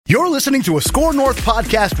You're listening to a Score North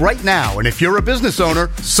podcast right now, and if you're a business owner,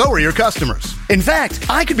 so are your customers. In fact,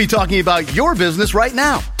 I could be talking about your business right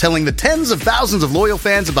now, telling the tens of thousands of loyal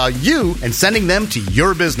fans about you and sending them to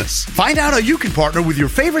your business. Find out how you can partner with your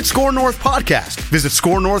favorite Score North podcast. Visit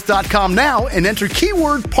scorenorth.com now and enter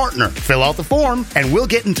keyword partner. Fill out the form, and we'll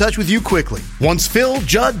get in touch with you quickly. Once Phil,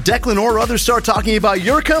 Judd, Declan, or others start talking about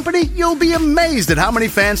your company, you'll be amazed at how many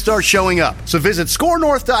fans start showing up. So visit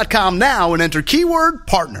scorenorth.com now and enter keyword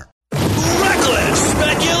partner. Reckless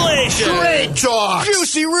speculation. Trade talk.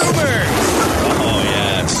 Juicy rumors. Oh,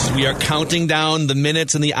 yes. We are counting down the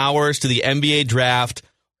minutes and the hours to the NBA draft.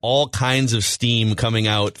 All kinds of steam coming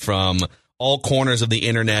out from all corners of the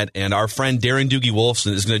internet. And our friend Darren Doogie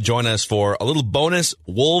Wolfson is going to join us for a little bonus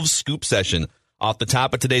Wolves scoop session off the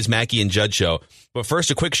top of today's Mackey and Judd show. But first,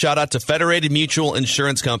 a quick shout out to Federated Mutual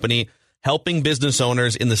Insurance Company, helping business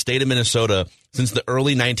owners in the state of Minnesota since the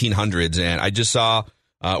early 1900s. And I just saw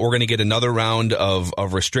we're going to get another round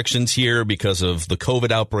of restrictions here because of the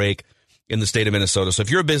COVID outbreak in the state of Minnesota. So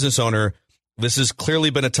if you're a business owner, this has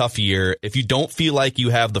clearly been a tough year. If you don't feel like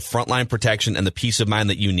you have the frontline protection and the peace of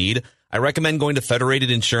mind that you need, I recommend going to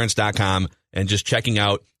federatedinsurance.com and just checking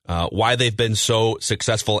out why they've been so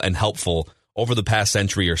successful and helpful over the past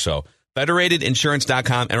century or so.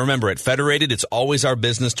 Federatedinsurance.com. And remember, at Federated, it's always our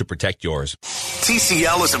business to protect yours.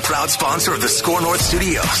 TCL is a proud sponsor of the Score North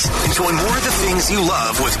Studios. Enjoy more of the things you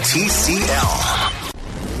love with TCL.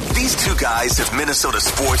 These two guys have Minnesota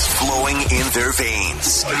sports flowing in their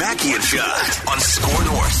veins. Mackey and Judd on Score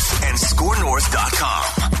North and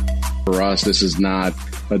scorenorth.com. For us, this is not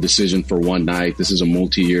a decision for one night. This is a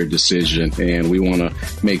multi-year decision, and we want to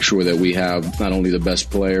make sure that we have not only the best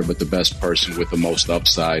player, but the best person with the most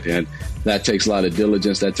upside. And that takes a lot of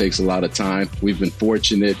diligence. That takes a lot of time. We've been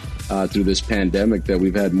fortunate through this pandemic that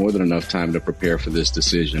we've had more than enough time to prepare for this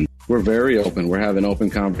decision. We're very open. We're having open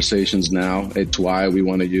conversations now. It's why we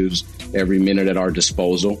want to use every minute at our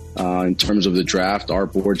disposal. In terms of the draft, our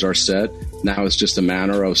boards are set. Now it's just a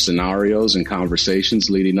matter of scenarios and conversations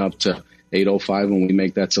leading up to 8:05 when we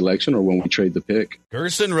make that selection or when we trade the pick.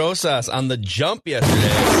 Gerson Rosas on the jump yesterday.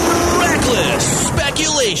 Reckless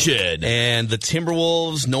speculation. And the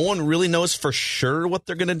Timberwolves, no one really knows for sure what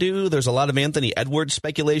they're going to do. There's a lot of Anthony Edwards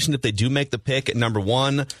speculation if they do make the pick at number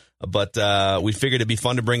one. But we figured it'd be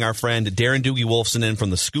fun to bring our friend Darren Doogie Wolfson in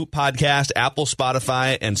from the Scoop Podcast, Apple,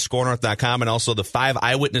 Spotify, and ScoreNorth.com, and also the 5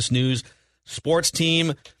 Eyewitness News sports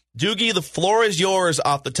team. Doogie, the floor is yours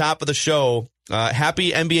off the top of the show.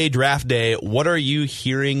 Happy NBA Draft Day. What are you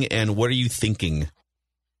hearing and what are you thinking?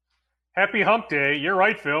 Happy Hump Day. You're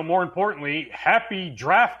right, Phil. More importantly, happy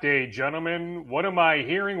Draft Day, gentlemen. What am I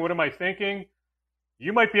hearing? What am I thinking?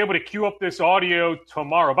 You might be able to queue up this audio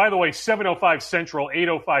tomorrow. By the way, 7:05 Central,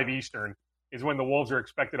 8:05 Eastern is when the Wolves are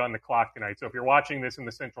expected on the clock tonight. So if you're watching this in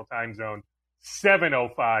the Central Time Zone,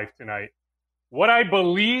 7:05 tonight. What I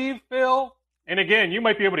believe, Phil, and again, you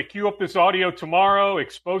might be able to queue up this audio tomorrow,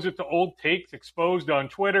 expose it to old takes exposed on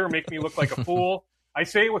Twitter, make me look like a fool. I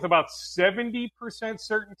say it with about 70%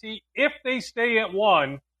 certainty, if they stay at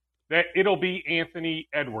one, that it'll be Anthony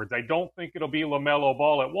Edwards. I don't think it'll be LaMelo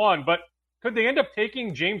Ball at one, but could they end up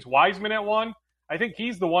taking James Wiseman at one? I think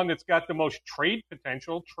he's the one that's got the most trade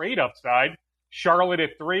potential, trade upside. Charlotte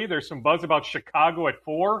at 3. There's some buzz about Chicago at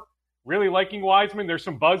 4. Really liking Wiseman. There's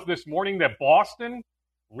some buzz this morning that Boston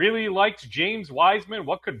really likes James Wiseman.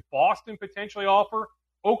 What could Boston potentially offer?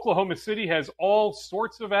 Oklahoma City has all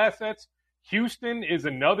sorts of assets. Houston is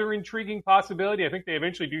another intriguing possibility. I think they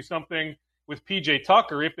eventually do something with PJ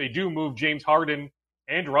Tucker if they do move James Harden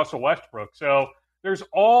and Russell Westbrook. So there's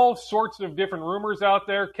all sorts of different rumors out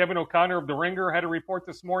there. Kevin O'Connor of The Ringer had a report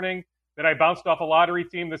this morning that I bounced off a lottery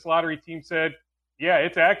team. This lottery team said, yeah,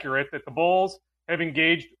 it's accurate that the Bulls have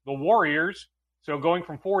engaged the Warriors. So going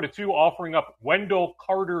from 4 to 2, offering up Wendell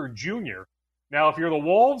Carter Jr. Now, if you're the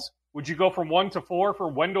Wolves, would you go from 1 to 4 for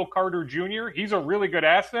Wendell Carter Jr.? He's a really good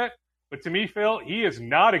asset. But to me, Phil, he is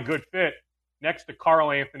not a good fit next to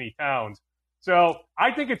Karl Anthony Towns. So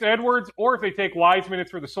I think it's Edwards, or if they take Wiseman,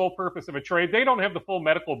 it's for the sole purpose of a trade. They don't have the full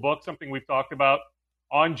medical book, something we've talked about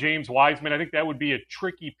on James Wiseman. I think that would be a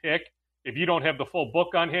tricky pick if you don't have the full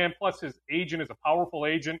book on him. Plus, his agent is a powerful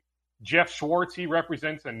agent. Jeff Schwartz, he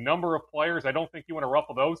represents a number of players. I don't think you want to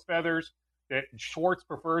ruffle those feathers. That Schwartz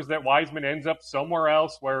prefers that Wiseman ends up somewhere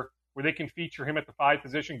else where they can feature him at the 5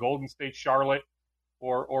 position, Golden State, Charlotte,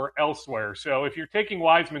 or elsewhere. So if you're taking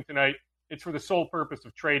Wiseman tonight, it's for the sole purpose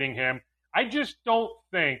of trading him. I just don't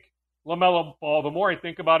think LaMelo Ball, the more I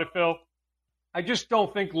think about it, Phil, I just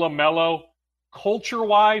don't think LaMelo,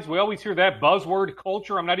 culture-wise, we always hear that buzzword,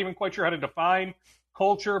 culture. I'm not even quite sure how to define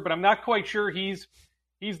culture, but I'm not quite sure he's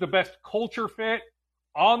the best culture fit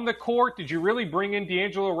On the court, did you really bring in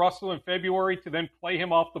D'Angelo Russell in February to then play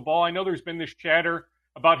him off the ball? I know there's been this chatter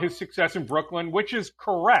about his success in Brooklyn, which is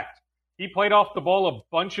correct. He played off the ball a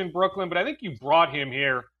bunch in Brooklyn, but I think you brought him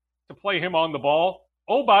here to play him on the ball.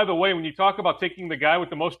 Oh, by the way, when you talk about taking the guy with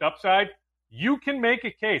the most upside, you can make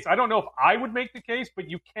a case. I don't know if I would make the case, but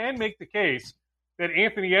you can make the case that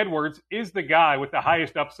Anthony Edwards is the guy with the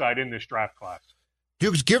highest upside in this draft class.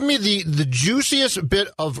 Dukes, give me the juiciest bit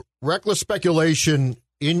of reckless speculation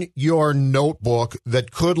in your notebook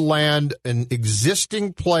that could land an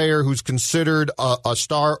existing player who's considered a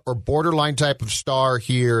star or borderline type of star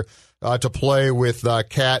here to play with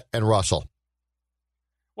Cat and Russell.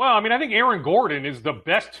 Well, I mean, I think Aaron Gordon is the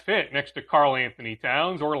best fit next to Karl Anthony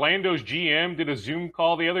Towns. Orlando's GM did a Zoom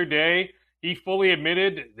call the other day. He fully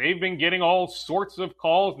admitted they've been getting all sorts of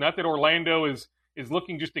calls. Not that Orlando is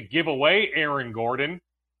looking just to give away Aaron Gordon,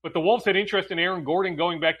 but the Wolves had interest in Aaron Gordon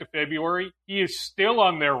going back to February. He is still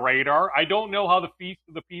on their radar. I don't know how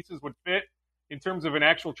the pieces would fit in terms of an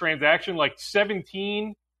actual transaction. Like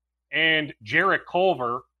 17 and Jarrett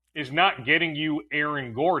Culver is not getting you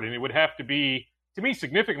Aaron Gordon. It would have to be, to me,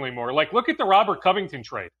 significantly more. Like, look at the Robert Covington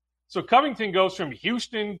trade. So Covington goes from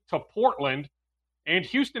Houston to Portland, and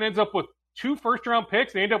Houston ends up with 2 first-round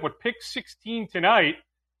picks. They end up with pick 16 tonight.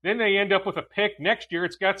 Then they end up with a pick next year.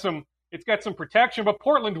 It's got some protection, but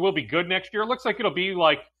Portland will be good next year. It looks like it'll be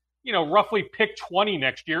like, roughly pick 20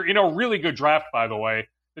 next year in a really good draft, by the way.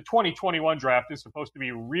 The 2021 draft is supposed to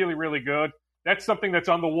be really, really good. That's something that's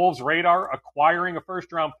on the Wolves' radar, acquiring a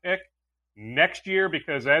first-round pick next year,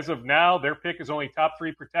 because as of now, their pick is only top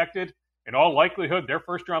 3 protected. In all likelihood, their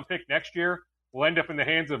first-round pick next year will end up in the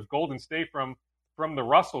hands of Golden State from the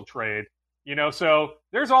Russell trade. So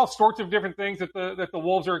there's all sorts of different things that the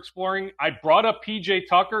Wolves are exploring. I brought up P.J.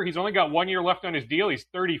 Tucker. He's only got 1 year left on his deal. He's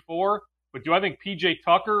 34. But do I think P.J.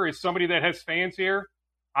 Tucker is somebody that has fans here?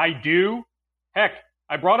 I do. Heck,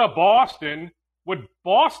 I brought up Boston. Would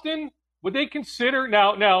they consider –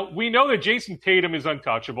 now we know that Jason Tatum is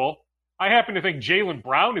untouchable. I happen to think Jaylen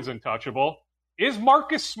Brown is untouchable. Is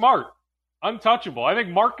Marcus Smart untouchable? I think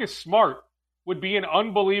Marcus Smart would be an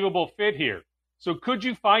unbelievable fit here. So could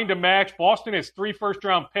you find a match? Boston has 3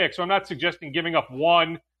 first-round picks, so I'm not suggesting giving up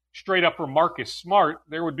 1 straight up for Marcus Smart.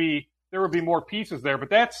 There would be more pieces there, but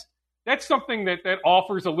that's something that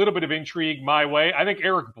offers a little bit of intrigue my way. I think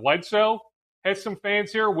Eric Bledsoe has some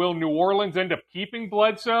fans here. Will New Orleans end up keeping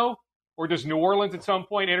Bledsoe, or does New Orleans at some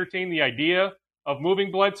point entertain the idea of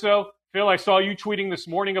moving Bledsoe? Phil, I saw you tweeting this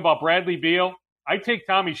morning about Bradley Beal. I take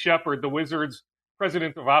Tommy Shepard, the Wizards'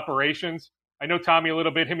 president of operations. I know Tommy a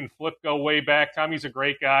little bit. Him and Flip go way back. Tommy's a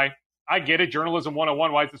great guy. I get it. Journalism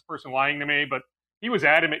 101. Why is this person lying to me? But he was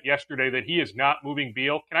adamant yesterday that he is not moving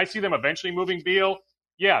Beal. Can I see them eventually moving Beal?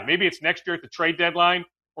 Yeah, maybe it's next year at the trade deadline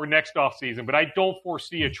or next offseason. But I don't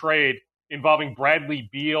foresee a trade involving Bradley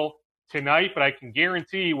Beal tonight. But I can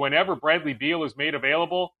guarantee whenever Bradley Beal is made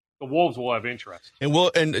available, the Wolves will have interest.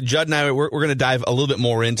 And Judd and I, we're going to dive a little bit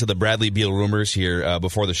more into the Bradley Beal rumors here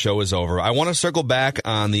before the show is over. I want to circle back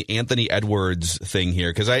on the Anthony Edwards thing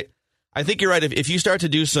here, because I think you're right. If you start to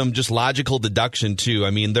do some just logical deduction too,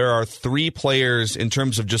 I mean, there are 3 players in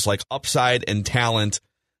terms of just like upside and talent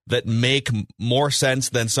that make more sense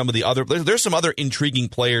than some of the other. There's some other intriguing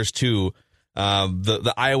players too.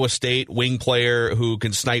 The Iowa State wing player who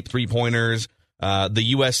can snipe 3-pointers,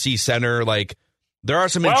 the USC center, like. There are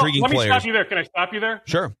some intriguing players. Let me stop you there. Can I stop you there?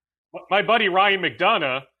 Sure. My buddy Ryan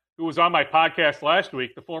McDonough, who was on my podcast last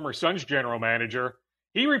week, the former Suns general manager,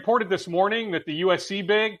 he reported this morning that the USC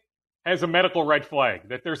big has a medical red flag,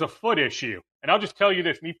 that there's a foot issue. And I'll just tell you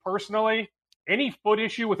this, me personally, any foot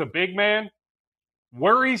issue with a big man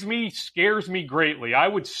worries me, scares me greatly. I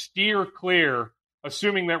would steer clear,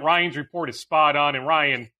 assuming that Ryan's report is spot on. And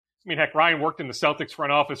Ryan worked in the Celtics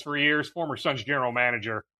front office for years, former Suns general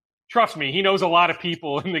manager. Trust me, he knows a lot of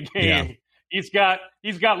people in the game. Yeah.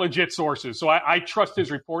 He's got legit sources. So I trust his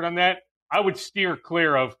report on that. I would steer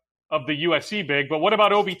clear of the USC big. But what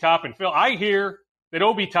about Obi Toppin? Phil, I hear that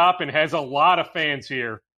Obi Toppin has a lot of fans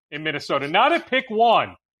here in Minnesota. Not at pick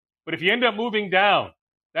 1, but if you end up moving down,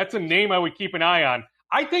 that's a name I would keep an eye on.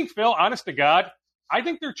 I think, Phil, honest to God, I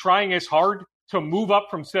think they're trying as hard to move up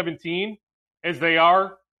from 17 as they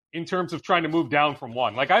are in terms of trying to move down from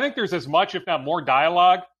 1. Like, I think there's as much, if not more,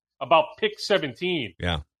 dialogue about pick 17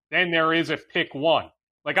 than there is at pick 1.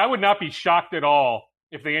 Like, I would not be shocked at all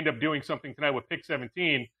if they end up doing something tonight with pick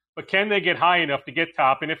 17, but can they get high enough to get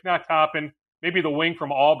Toppin? If not Toppin, maybe the wing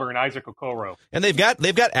from Auburn, Isaac Okoro. And they've got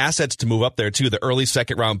assets to move up there too. The early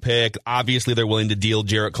 2nd-round pick, obviously they're willing to deal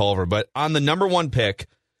Jarrett Culver, but on the number 1 pick,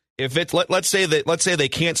 if it's let's say they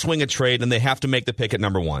can't swing a trade and they have to make the pick at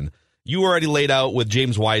number 1, you already laid out with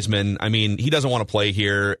James Wiseman. I mean, he doesn't want to play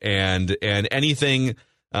here, and anything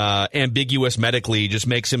ambiguous medically just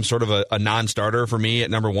makes him sort of a non-starter for me at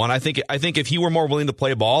number one. I think if he were more willing to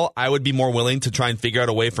play ball, I would be more willing to try and figure out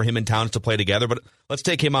a way for him and Towns to play together. But let's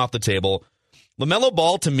take him off the table. LaMelo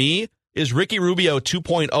Ball, to me, is Ricky Rubio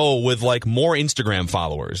 2.0 with like more Instagram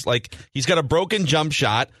followers. Like, he's got a broken jump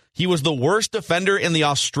shot. He was the worst defender in the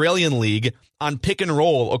Australian League on pick and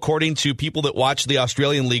roll, according to people that watch the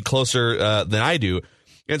Australian League closer than I do.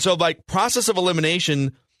 And so, like, process of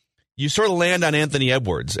elimination, you sort of land on Anthony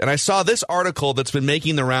Edwards. And I saw this article that's been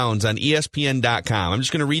making the rounds on ESPN.com. I'm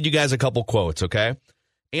just going to read you guys a couple quotes, okay?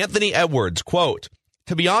 Anthony Edwards, quote,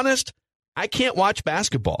 "To be honest, I can't watch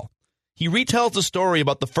basketball. He retells the story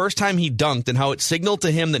about the first time he dunked and how it signaled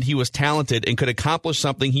to him that he was talented and could accomplish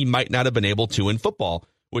something he might not have been able to in football,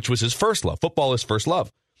 which was his first love. Football is first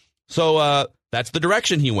love. So that's the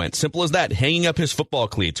direction he went. Simple as that, hanging up his football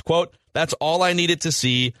cleats. Quote, that's all I needed to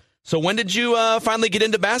see. So when did you finally get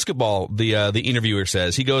into basketball, the interviewer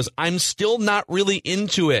says. He goes, I'm still not really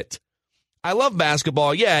into it. I love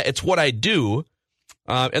basketball. Yeah, it's what I do.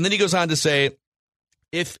 And then he goes on to say,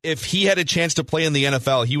 if he had a chance to play in the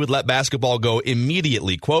NFL, he would let basketball go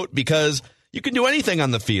immediately, quote, because you can do anything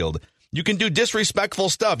on the field. You can do disrespectful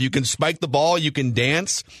stuff. You can spike the ball. You can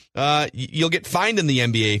dance. You'll get fined in the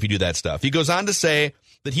NBA if you do that stuff. He goes on to say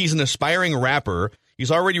that he's an aspiring rapper.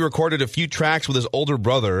 He's already recorded a few tracks with his older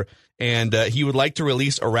brother, and he would like to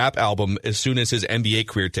release a rap album as soon as his NBA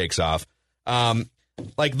career takes off.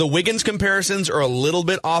 Like, the Wiggins comparisons are a little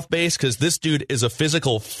bit off base because this dude is a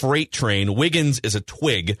physical freight train. Wiggins is a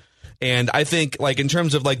twig. And I think, like, in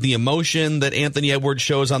terms of, like, the emotion that Anthony Edwards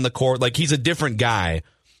shows on the court, like, he's a different guy.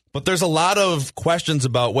 But there's a lot of questions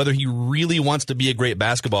about whether he really wants to be a great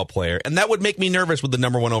basketball player. And that would make me nervous with the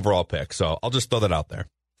number one overall pick. So I'll just throw that out there.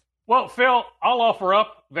 Well, Phil, I'll offer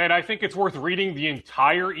up that I think it's worth reading the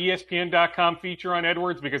entire ESPN.com feature on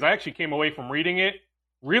Edwards, because I actually came away from reading it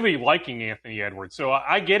really liking Anthony Edwards. So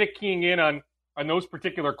I get it keying in on those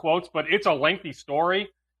particular quotes, but it's a lengthy story.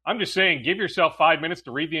 I'm just saying, give yourself 5 minutes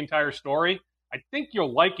to read the entire story. I think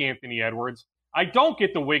you'll like Anthony Edwards. I don't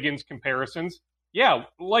get the Wiggins comparisons. Yeah,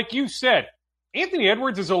 like you said, Anthony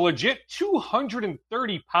Edwards is a legit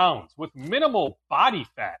 230 pounds with minimal body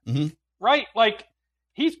fat, right? Like,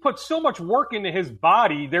 he's put so much work into his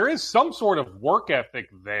body. There is some sort of work ethic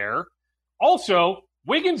there. Also,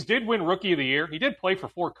 Wiggins did win Rookie of the Year. He did play for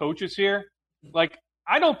 4 coaches here. Like,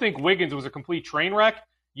 I don't think Wiggins was a complete train wreck.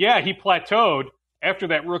 Yeah, he plateaued after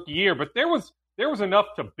that rookie year, but there was enough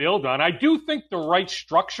to build on. I do think the right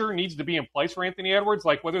structure needs to be in place for Anthony Edwards,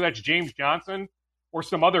 like whether that's James Johnson or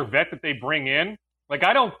some other vet that they bring in. Like,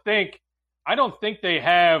 I don't think they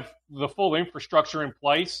have the full infrastructure in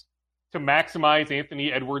place to maximize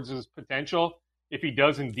Anthony Edwards' potential if he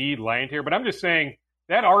does indeed land here. But I'm just saying,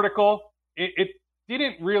 that article, it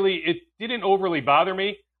didn't overly bother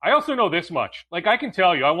me. I also know this much. Like, I can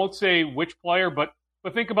tell you, I won't say which player, but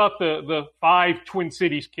think about the 5 Twin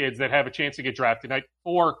Cities kids that have a chance to get drafted.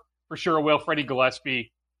 4 for sure will. Freddie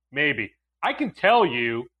Gillespie, maybe. I can tell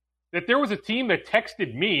you that there was a team that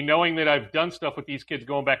texted me, knowing that I've done stuff with these kids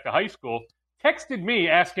going back to high school, texted me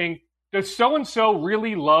asking, does so-and-so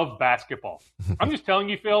really love basketball? I'm just telling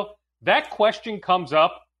you, Phil, that question comes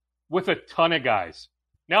up with a ton of guys.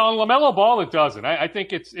 Now, on LaMelo Ball, it doesn't. I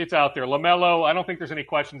think it's out there. LaMelo, I don't think there's any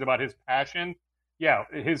questions about his passion. Yeah,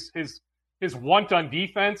 his want on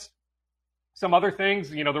defense, some other things,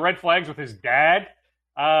 the red flags with his dad.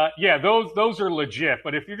 Yeah, those are legit.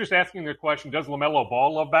 But if you're just asking the question, does LaMelo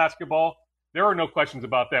Ball love basketball? There are no questions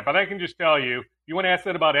about that. But I can just tell you, if you want to ask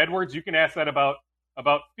that about Edwards, you can ask that about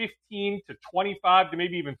 15 to 25 to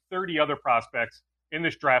maybe even 30 other prospects in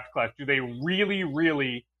this draft class. Do they really,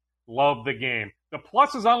 really love the game? The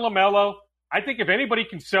plus is on LaMelo. I think if anybody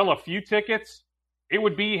can sell a few tickets, it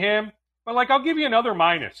would be him. But, like, I'll give you another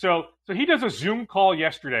minus. So he does a Zoom call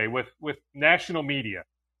yesterday with national media.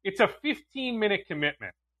 It's a 15-minute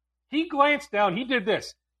commitment. He glanced down. He did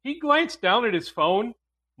this. He glanced down at his phone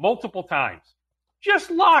multiple times.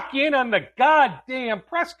 Just lock in on the goddamn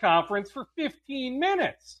press conference for 15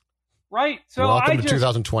 minutes, right? So welcome to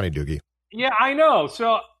 2020, Doogie. Yeah, I know.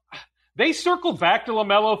 So they circled back to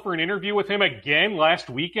LaMelo for an interview with him again last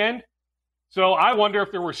weekend. So I wonder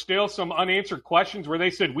if there were still some unanswered questions where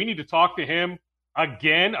they said, we need to talk to him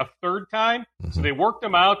again a third time. Mm-hmm. So they worked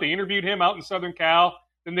him out. They interviewed him out in Southern Cal.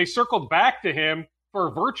 Then they circled back to him for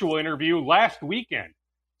a virtual interview last weekend.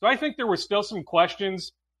 So I think there were still some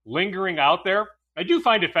questions lingering out there. I do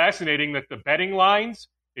find it fascinating that the betting lines,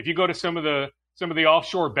 if you go to some of the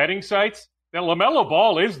offshore betting sites, that LaMelo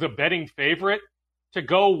Ball is the betting favorite to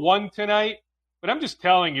go 1 tonight. But I'm just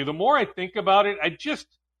telling you, the more I think about it,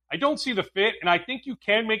 I don't see the fit. And I think you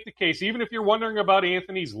can make the case, even if you're wondering about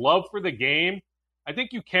Anthony's love for the game, I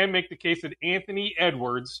think you can make the case that Anthony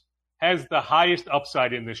Edwards has the highest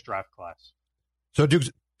upside in this draft class. So, Dukes,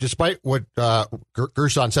 despite what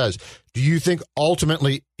Gershon says, do you think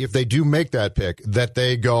ultimately, if they do make that pick, that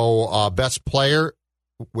they go best player,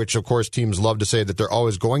 which, of course, teams love to say that they're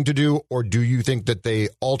always going to do, or do you think that they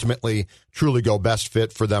ultimately truly go best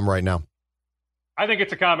fit for them right now? I think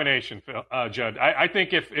it's a combination, Judd. I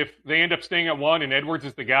think if they end up staying at 1 and Edwards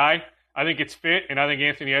is the guy, I think it's fit, and I think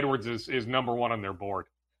Anthony Edwards is number 1 on their board.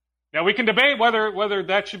 Now, we can debate whether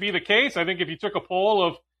that should be the case. I think if you took a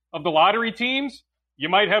poll of the lottery teams, you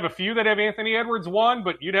might have a few that have Anthony Edwards 1,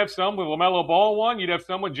 but you'd have some with LaMelo Ball 1. You'd have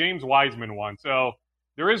some with James Wiseman 1. So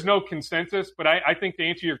there is no consensus, but I think to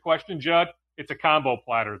answer your question, Judd, it's a combo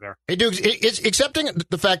platter there. Hey, Dukes, it's accepting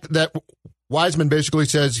the fact that Wiseman basically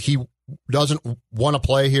says he doesn't want to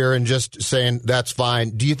play here and just saying that's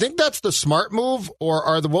fine. Do you think that's the smart move, or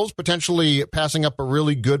are the Wolves potentially passing up a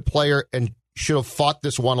really good player and should have fought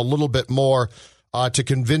this one a little bit more to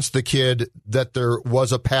convince the kid that there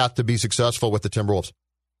was a path to be successful with the Timberwolves?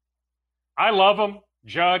 I love him,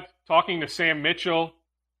 Judd. Talking to Sam Mitchell,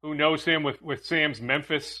 who knows him with Sam's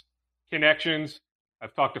Memphis connections.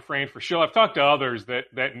 I've talked to Fran Fraschilla. I've talked to others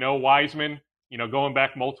that know Wiseman, going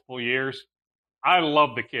back multiple years. I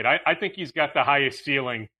love the kid. I think he's got the highest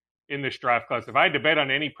ceiling in this draft class. If I had to bet on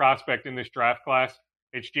any prospect in this draft class,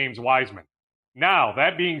 it's James Wiseman. Now,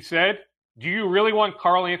 that being said, do you really want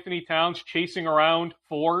Karl Anthony Towns chasing around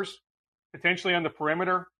 4s, potentially on the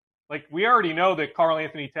perimeter? Like, we already know that Karl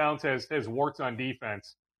Anthony Towns has warts on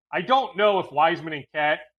defense. I don't know if Wiseman and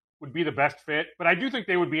Cat would be the best fit, but I do think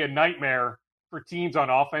they would be a nightmare for teams on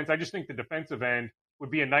offense. I just think the defensive end would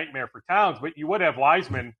be a nightmare for Towns, but you would have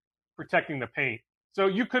Wiseman protecting the paint. So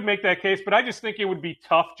you could make that case, but I just think it would be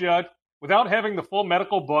tough, Judd, without having the full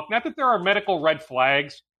medical book. Not that there are medical red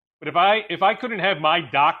flags, but if I couldn't have my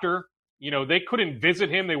doctor, they couldn't visit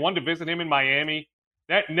him. They wanted to visit him in Miami.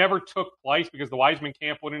 That never took place because the Wiseman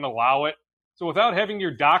camp wouldn't allow it. So without having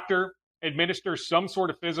your doctor administer some sort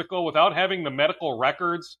of physical, without having the medical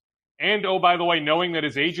records, and, oh, by the way, knowing that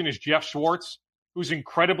his agent is Jeff Schwartz, who's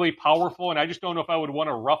incredibly powerful, and I just don't know if I would want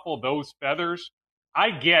to ruffle those feathers.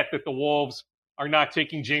 I get that the Wolves are not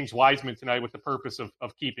taking James Wiseman tonight with the purpose of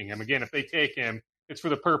keeping him. Again, if they take him, it's for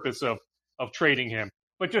the purpose of trading him.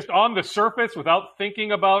 But just on the surface, without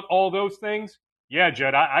thinking about all those things, yeah,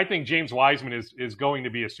 Judd, I think James Wiseman is going to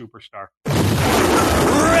be a superstar.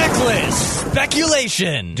 Reckless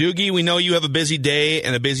speculation. Doogie, we know you have a busy day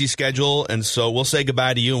and a busy schedule, and so we'll say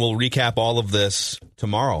goodbye to you, and we'll recap all of this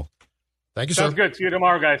tomorrow. Thank you, sir. Sounds good. See you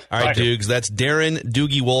tomorrow, guys. All right, Bye. Dukes. That's Darren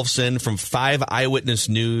Doogie Wolfson from 5 Eyewitness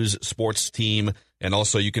News sports team. And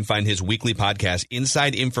also you can find his weekly podcast,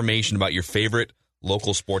 Inside Information about your favorite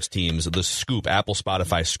local sports teams, The Scoop, Apple,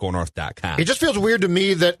 Spotify, ScoreNorth.com. It just feels weird to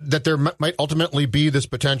me that there might ultimately be this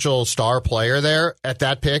potential star player there at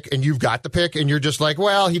that pick, and you've got the pick, and you're just like,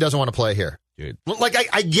 well, he doesn't want to play here. Dude. Like,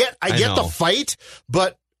 I get the fight,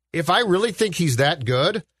 but if I really think he's that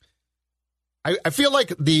good, I feel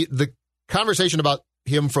like the conversation about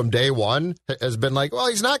him from day one has been like, well,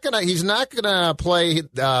 he's not gonna play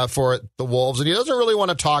for the Wolves, and he doesn't really want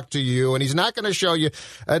to talk to you, and he's not going to show you.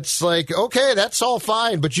 It's like, okay, that's all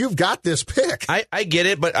fine, but you've got this pick. I get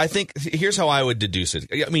it, but I think here's how I would deduce it.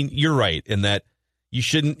 I mean, you're right in that you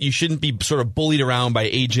shouldn't be sort of bullied around by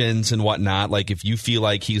agents and whatnot. Like, if you feel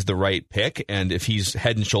like he's the right pick, and if he's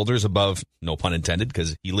head and shoulders above, no pun intended,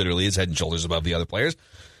 because he literally is head and shoulders above the other players.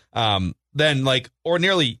 Then, like,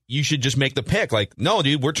 ordinarily, you should just make the pick. Like, no,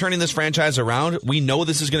 dude, we're turning this franchise around. We know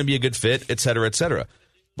this is going to be a good fit, et cetera, et cetera.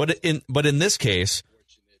 But in this case,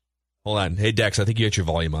 hold on. Hey, Dex, I think you got your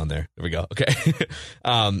volume on there. There we go. Okay.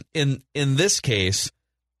 In this case,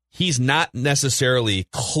 he's not necessarily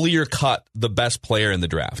clear-cut the best player in the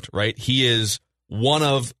draft, right? He is one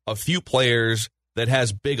of a few players that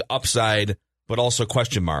has big upside, but also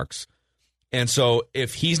question marks. And so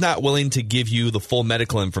if he's not willing to give you the full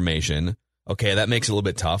medical information, okay, that makes it a little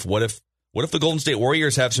bit tough. What if the Golden State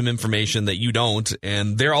Warriors have some information that you don't,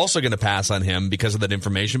 and they're also going to pass on him because of that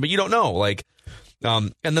information, but you don't know? Like,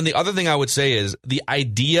 and then the other thing I would say is the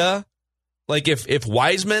idea, like if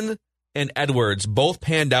Wiseman and Edwards both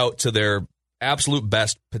panned out to their absolute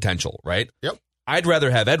best potential, right? Yep. I'd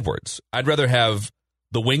rather have Edwards. I'd rather have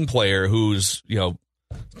the wing player who's,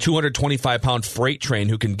 225-pound freight train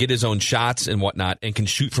who can get his own shots and whatnot and can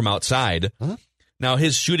shoot from outside. Mm-hmm. Now,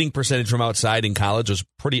 his shooting percentage from outside in college was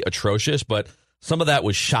pretty atrocious, but Some of that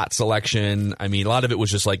was shot selection. I mean, a lot of it was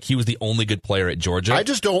just like he was the only good player at Georgia. I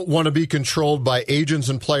just don't want to be controlled by agents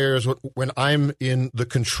and players when I'm in the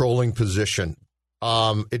controlling position.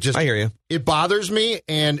 I hear you. It bothers me,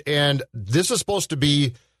 and this is supposed to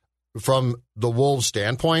be, from the Wolves'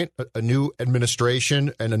 standpoint, a new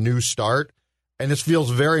administration and a new start. And this feels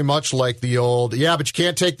very much like the old, yeah, but you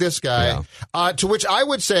can't take this guy. Yeah. To which I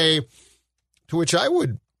would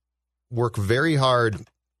work very hard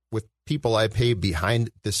with people I pay behind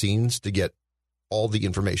the scenes to get all the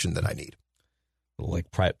information that I need.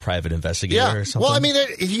 Like private investigator or something? Well,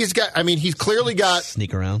 I mean, he's clearly got...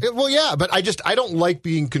 Sneak around? Well, yeah, but I don't like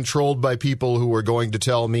being controlled by people who are going to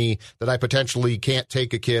tell me that I potentially can't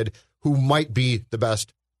take a kid who might be the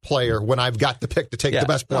best player when I've got the pick to take the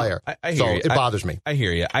best player. No, I hear so you. It bothers me. I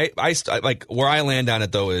hear you. I like where I land on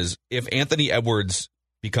it, though, is if Anthony Edwards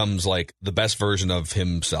becomes like the best version of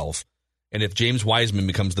himself, and if James Wiseman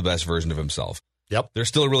becomes the best version of himself, there's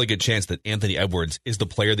still a really good chance that Anthony Edwards is the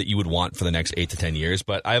player that you would want for the next 8 to 10 years.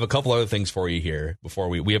 But I have a couple other things for you here before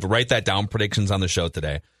we have to write that down, predictions on the show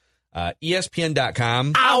today.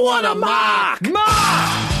 ESPN.com. I want a mock!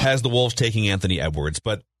 Has the Wolves taking Anthony Edwards,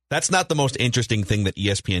 but that's not the most interesting thing that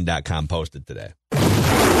ESPN.com posted today.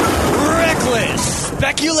 Reckless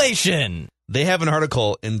speculation. They have an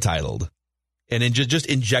article entitled, and just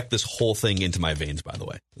inject this whole thing into my veins, by the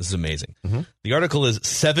way. This is amazing. Mm-hmm. The article is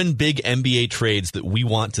 7 big NBA trades that we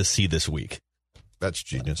want to see this week. That's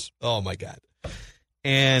genius. Oh, my God.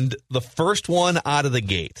 And the first one out of the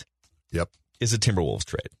gate is a Timberwolves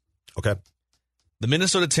trade. Okay. The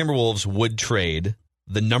Minnesota Timberwolves would trade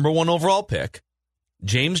the number 1 overall pick,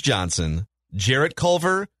 James Johnson, Jarrett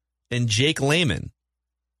Culver, and Jake Layman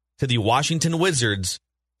to the Washington Wizards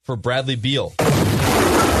for Bradley Beal.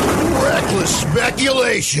 Reckless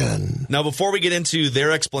speculation. Now, before we get into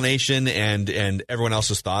their explanation and everyone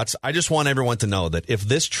else's thoughts, I just want everyone to know that if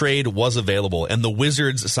this trade was available and the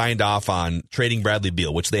Wizards signed off on trading Bradley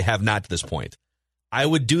Beal, which they have not to this point, I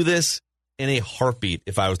would do this in a heartbeat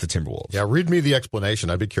if I was the Timberwolves. Yeah, read me the explanation.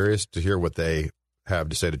 I'd be curious to hear what they have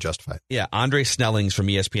to say to justify it. Yeah, Andre Snellings from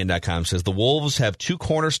ESPN.com says the Wolves have 2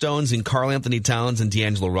 cornerstones in Karl-Anthony Towns and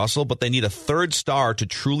D'Angelo Russell, but they need a third star to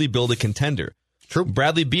truly build a contender. True.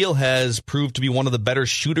 Bradley Beal has proved to be one of the better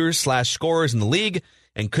shooters/scorers in the league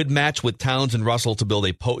and could match with Towns and Russell to build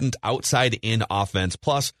a potent outside-in offense.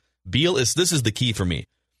 Plus, this is the key for me,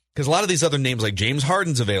 because a lot of these other names like James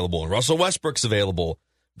Harden's available and Russell Westbrook's available.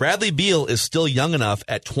 Bradley Beal is still young enough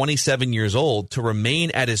at 27 years old to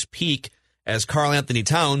remain at his peak as Karl-Anthony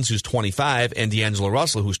Towns, who's 25, and D'Angelo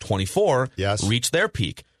Russell, who's 24, reach their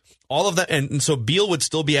peak. All of that, and so Beal would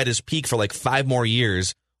still be at his peak for like 5 more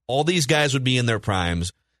years. All these guys would be in their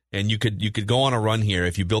primes, and you could go on a run here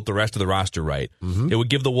if you built the rest of the roster right. Mm-hmm. It would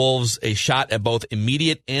give the Wolves a shot at both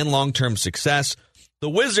immediate and long-term success. The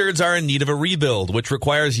Wizards are in need of a rebuild, which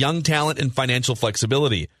requires young talent and financial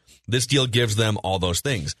flexibility. This deal gives them all those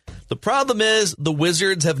things. The problem is the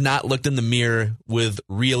Wizards have not looked in the mirror with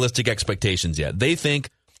realistic expectations yet. They think,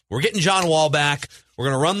 we're getting John Wall back. We're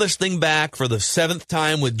going to run this thing back for the 7th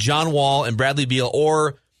time with John Wall and Bradley Beal,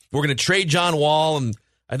 or we're going to trade John Wall. And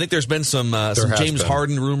I think there's been some James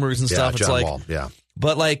Harden rumors and stuff. It's John Wall.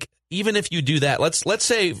 But like, even if you do that, let's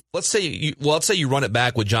say you run it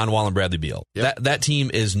back with John Wall and Bradley Beal. Yep. That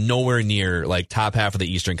team is nowhere near like top half of the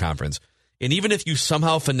Eastern Conference. And even if you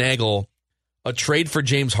somehow finagle a trade for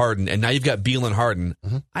James Harden, and now you've got Beal and Harden,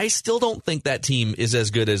 I still don't think that team is as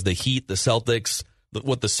good as the Heat, the Celtics,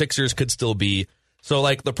 what the Sixers could still be. So,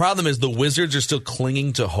 like, the problem is the Wizards are still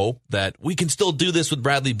clinging to hope that we can still do this with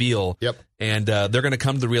Bradley Beal. Yep. And they're going to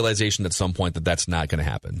come to the realization at some point that that's not going to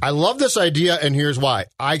happen. I love this idea, and here's why.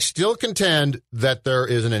 I still contend that there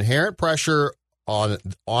is an inherent pressure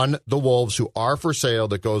on the Wolves, who are for sale,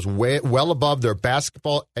 that goes well above their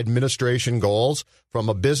basketball administration goals from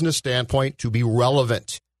a business standpoint to be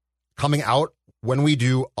relevant coming out when we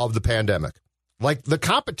do of the pandemic. Like, the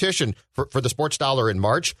competition for the sports dollar in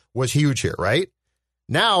March was huge here, right?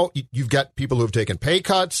 Now you've got people who have taken pay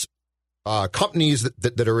cuts, companies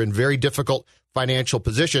that are in very difficult financial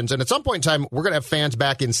positions. And at some point in time, we're going to have fans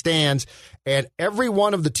back in stands, and every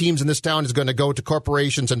one of the teams in this town is going to go to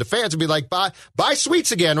corporations and to fans and be like, buy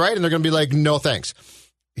suites again, right? And they're going to be like, no, thanks.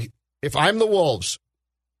 If I'm the Wolves,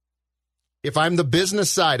 if I'm the business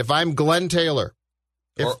side, if I'm Glenn Taylor,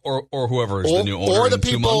 or whoever is the new owner or the in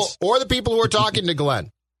people, 2 months. or the people who are talking to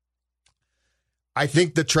Glenn, I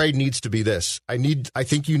think the trade needs to be this. I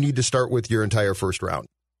think you need to start with your entire first round.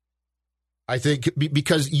 I think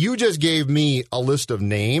because you just gave me a list of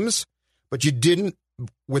names, but you didn't,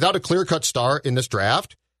 without a clear-cut star in this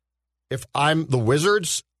draft. If I'm the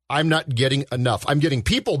Wizards, I'm not getting enough. I'm getting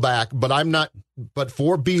people back, but I'm not. But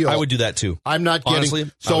for Beal, I would do that too. I'm not getting.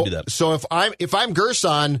 Honestly, so, I would do that. So if I'm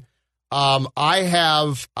Gerson, I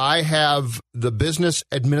have the business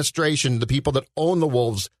administration, the people that own the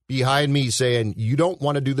Wolves behind me saying, you don't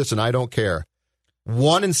want to do this, and I don't care.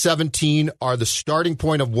 1-17 are the starting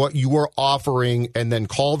point of what you are offering, and then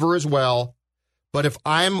Culver as well. But if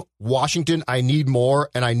I'm Washington, I need more,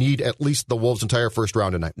 and I need at least the Wolves' entire first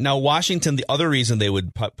round tonight. Now, Washington, the other reason they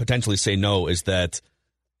would potentially say no is that,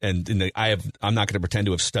 I'm not going to pretend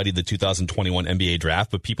to have studied the 2021 NBA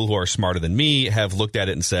draft, but people who are smarter than me have looked at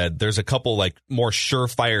it and said there's a couple like more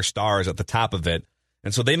surefire stars at the top of it.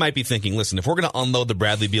 And so they might be thinking, listen, if we're going to unload the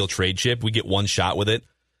Bradley Beal trade chip, we get one shot with it.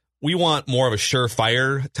 We want more of a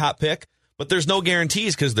surefire top pick, but there's no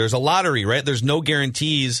guarantees because there's a lottery, right? There's no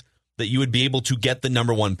guarantees that you would be able to get the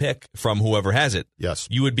number one pick from whoever has it. Yes.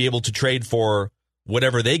 You would be able to trade for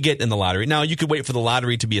whatever they get in the lottery. Now, you could wait for the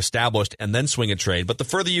lottery to be established and then swing a trade, but the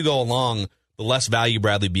further you go along, the less value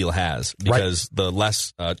Bradley Beal has because the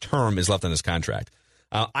less term is left on his contract.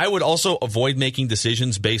 I would also avoid making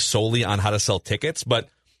decisions based solely on how to sell tickets, but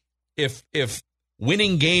if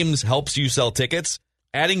winning games helps you sell tickets,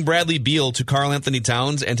 adding Bradley Beal to Karl Anthony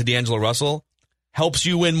Towns and to D'Angelo Russell helps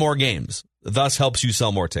you win more games, thus helps you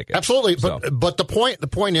sell more tickets. Absolutely, but the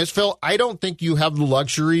point is, Phil, I don't think you have the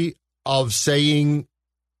luxury of saying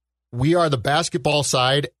we are the basketball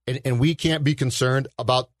side and we can't be concerned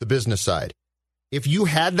about the business side. If you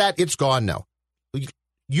had that, it's gone now.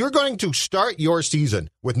 You're going to start your season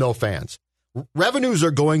with no fans. Revenues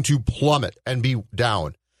are going to plummet and be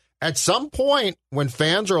down. At some point, when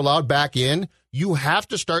fans are allowed back in, you have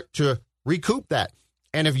to start to recoup that.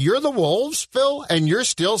 And if you're the Wolves, Phil, and you're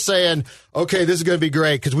still saying, okay, this is going to be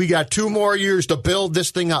great because we got 2 more years to build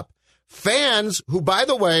this thing up. Fans, who, by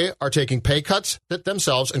the way, are taking pay cuts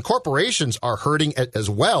themselves, and corporations are hurting as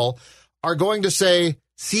well, are going to say,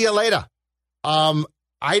 see you later.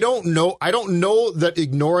 I don't know that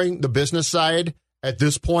ignoring the business side at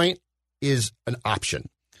this point is an option.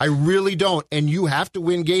 I really don't. And you have to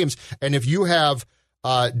win games. And if you have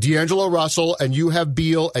D'Angelo Russell and you have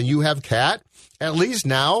Beal and you have Cat, at least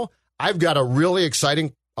now I've got a really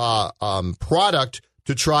exciting product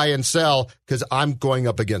to try and sell because I'm going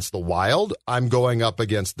up against the Wild. I'm going up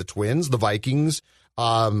against the Twins, the Vikings,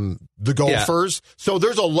 the Gophers. Yeah. So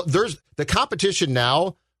there's the competition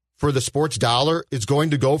now for the sports dollar is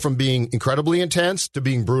going to go from being incredibly intense to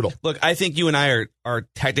being brutal. Look, I think you and I are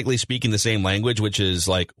technically speaking the same language, which is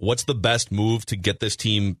like, what's the best move to get this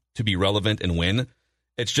team to be relevant and win?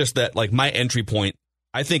 It's just that, like, my entry point,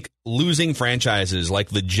 I think losing franchises like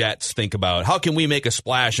the Jets think about, how can we make a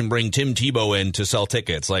splash and bring Tim Tebow in to sell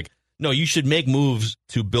tickets? Like, no, you should make moves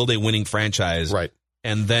to build a winning franchise. Right.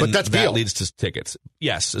 And then that leads to tickets.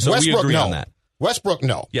 Yes. So Westbrook, we agree no. on that. Westbrook,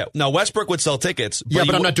 no. Yeah. Now, Westbrook would sell tickets.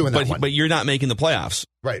 But I'm not doing that one. But you're not making the playoffs.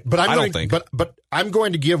 Right. But I don't think. But I'm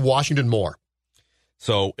going to give Washington more.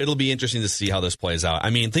 So it'll be interesting to see how this plays out. I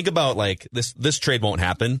mean, think about, like, this trade won't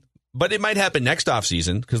happen, but it might happen next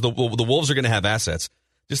offseason because the Wolves are going to have assets.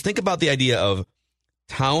 Just think about the idea of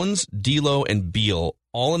Towns, D'Lo, and Beal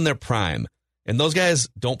all in their prime. And those guys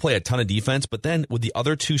don't play a ton of defense, but then with the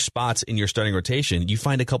other 2 spots in your starting rotation, you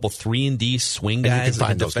find a couple 3-and-D swing guys that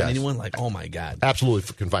can defend anyone. Like, oh my God.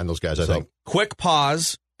 Absolutely can find those guys, I think. Quick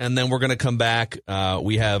pause, and then we're going to come back.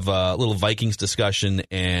 We have a little Vikings discussion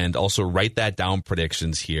and also write that down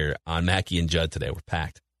predictions here on Mackey and Judd today. We're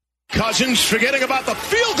packed. Cousins forgetting about the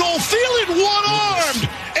field goal. Thielen one-armed,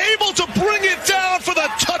 able to bring it down for the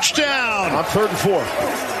touchdown. On 3rd and 4.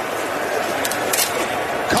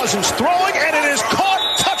 Cousins throwing, and it is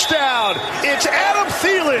caught. Touchdown. It's Adam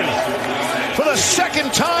Thielen for the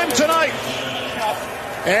 2nd time tonight.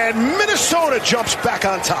 And Minnesota jumps back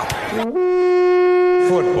on top.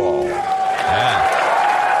 Football. Yeah.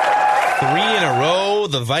 3 in a row.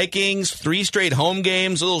 The Vikings, 3 straight home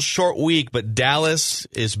games. A little short week, but Dallas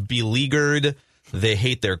is beleaguered. They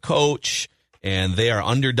hate their coach, and they are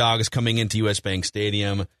underdogs coming into U.S. Bank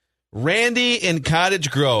Stadium. Randy in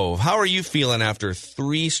Cottage Grove, how are you feeling after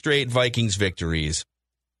 3 straight Vikings victories?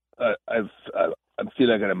 I feel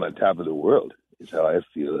like I'm on top of the world, is how I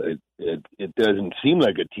feel. It doesn't seem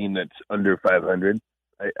like a team that's under 500.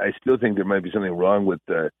 I still think there might be something wrong with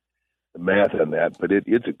the math on that, but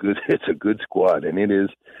it's a good squad, and it is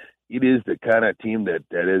the kind of team that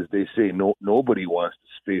as they say, nobody wants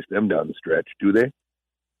to face them down the stretch, do they?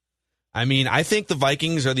 I mean, I think the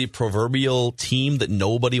Vikings are the proverbial team that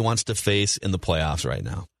nobody wants to face in the playoffs right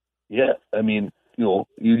now. Yeah, I mean, you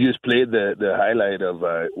just played the highlight of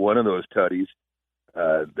one of those tutties.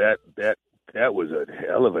 That was a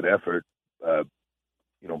hell of an effort,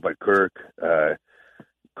 by Kirk.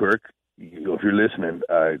 Kirk, if you're listening,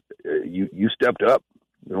 you stepped up.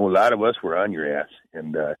 A lot of us were on your ass,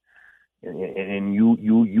 and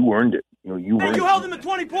you earned it. You held him to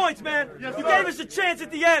 20 points, man. You gave us a chance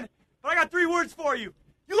at the end, but I got 3 words for you.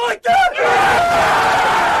 You like that?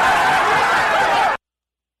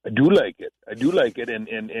 I do like it,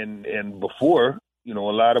 and before, a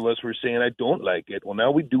lot of us were saying I don't like it. Well, now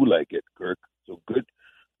we do like it, Kirk. So good,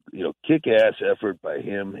 kick-ass effort by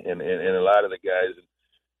him and a lot of the guys.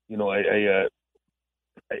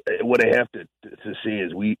 What I have to say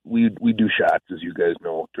is we do shots, as you guys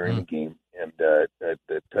know, during the game, and the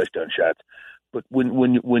touchdown shots. But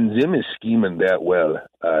when Zim is scheming that well,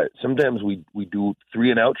 sometimes we do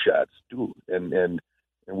 3-and-out shots too, and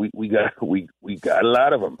we got a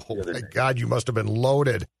lot of them. Oh my God, you must have been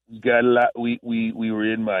loaded. We got a lot. We were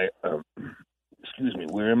in my we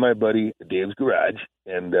were in my buddy Dave's garage,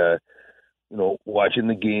 and watching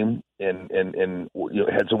the game and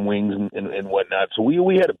had some wings and whatnot. So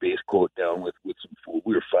we had a base coat down with some food.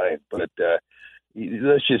 We were fine, but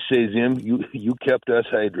let's just say, Zim, you kept us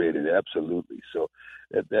hydrated, absolutely. So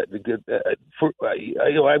I've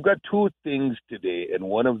got 2 things today, and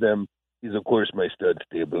one of them is, of course, my stud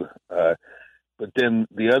stable. But then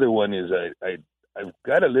the other one is I've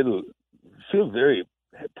got feel very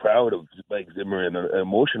proud of Mike Zimmer and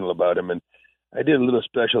emotional about him, and I did a little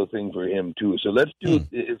special thing for him too. So let's do.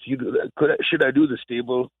 Should I do the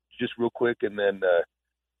stable just real quick, and then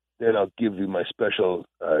I'll give you my special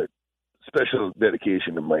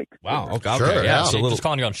dedication to Mike. Wow. Okay. Sure, yeah. So just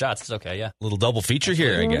calling you on shots. It's okay. Yeah. Little double feature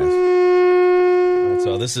here, I guess. All right,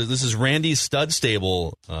 so this is Randy's stud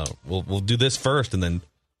stable. We'll do this first, and then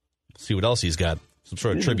see what else he's got. Some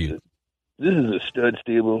sort of tribute. This is a stud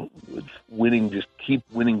stable with just keep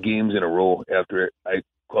winning games in a row. After I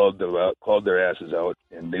called their asses out,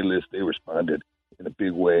 and they responded in a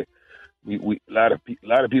big way. A lot of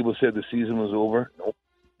people said the season was over. Nope,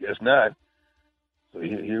 guess not. So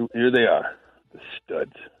here they are, the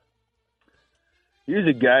studs. Here's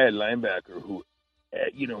a guy at linebacker who,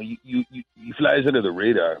 he flies under the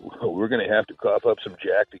radar. We're going to have to cough up some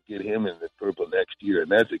jack to get him in the purple next year, and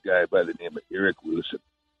that's a guy by the name of Eric Wilson.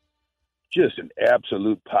 Just an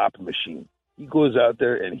absolute pop machine. He goes out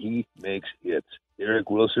there and he makes hits. Eric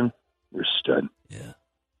Wilson, you're stunned.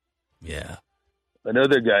 Yeah.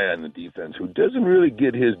 Another guy on the defense who doesn't really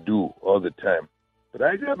get his due all the time. But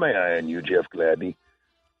I got my eye on you, Jeff Gladney.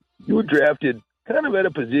 You were drafted kind of at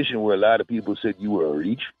a position where a lot of people said you were a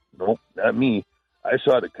reach. Nope, not me. I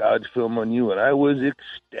saw the college film on you, and I was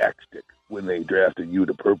ecstatic when they drafted you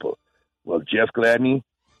to purple. Well, Jeff Gladney,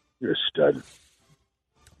 you're a stud.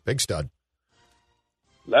 Big stud.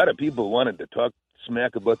 A lot of people wanted to talk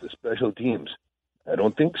smack about the special teams. I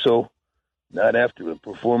don't think so. Not after the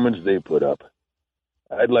performance they put up.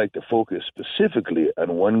 I'd like to focus specifically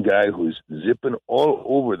on one guy who's zipping all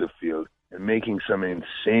over the field and making some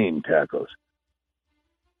insane tackles.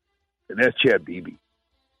 And that's Chad Beebe.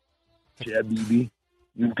 Chad Beebe,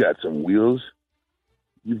 you've got some wheels.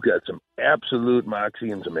 You've got some absolute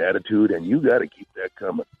moxie and some attitude, and you got to keep that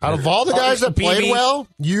coming. Out of all the guys that played well,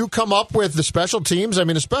 you come up with the special teams. I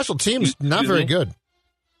mean, the special teams not very good.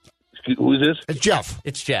 Who's this? It's Jeff.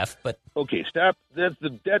 It's Jeff, but okay, stop. That's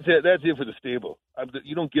it for the stable.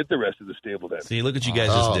 You don't get the rest of the stable then. See, look what you guys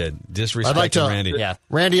just did. Disrespecting I'd like to, Randy. Yeah,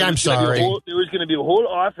 Randy, I'm sorry. There was going to be a whole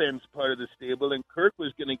offense part of the stable, and Kirk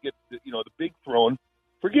was going to get the big throne.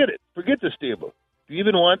 Forget it. Forget the stable. Do you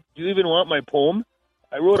even want my poem?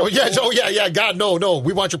 I wrote. Yeah. God, no.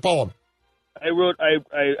 We want your poem.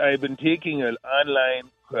 I've been taking an online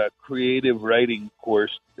creative writing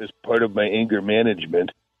course as part of my anger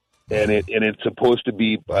management. And it's supposed to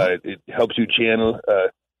be it helps you channel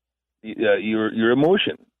your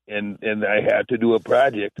emotion, and I had to do a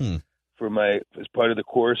project as part of the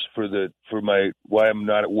course for my why I'm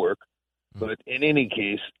not at work. But in any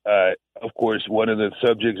case, of course, one of the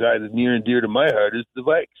subjects that's near and dear to my heart is the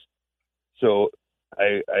Vikes. So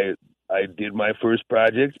I did my first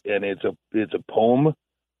project, and it's a poem,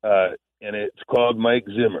 and it's called Mike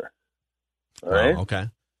Zimmer. All right. Oh, okay.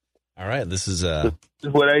 All right. This is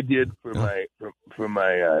what I did for my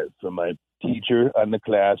teacher on the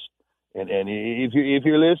class, and if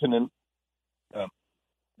you're listening,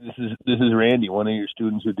 this is Randy, one of your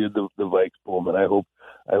students who did the Vikes poem, and I hope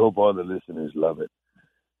all the listeners love it.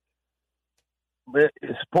 But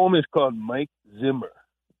his poem is called Mike Zimmer.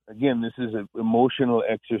 Again, this is an emotional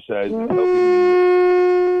exercise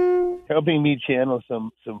helping me channel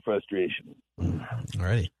some frustration. All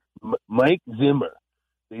righty. Mike Zimmer.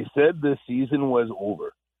 They said the season was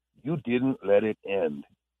over. You didn't let it end.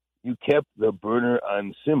 You kept the burner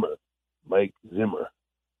on simmer. Mike Zimmer.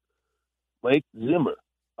 Mike Zimmer,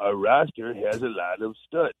 our roster has a lot of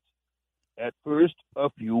studs. At first, a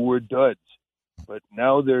few were duds, but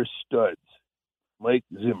now they're studs. Mike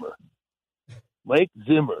Zimmer. Mike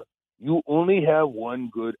Zimmer, you only have one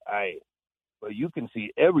good eye, but you can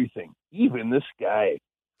see everything, even the sky.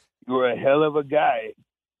 You're a hell of a guy,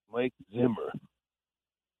 Mike Zimmer.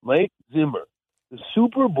 Mike Zimmer, the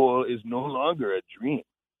Super Bowl is no longer a dream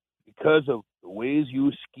because of the ways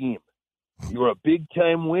you scheme. You're a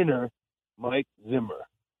big-time winner, Mike Zimmer.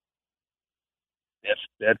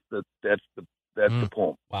 That's the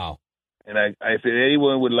poem. Wow. And if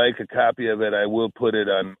anyone would like a copy of it, I will put it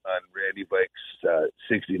on Randy Bike's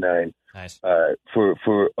 69. Nice.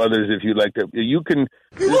 For others, if you'd like to, you can.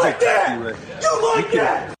 You like that? You like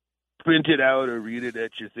that? Print it out or read it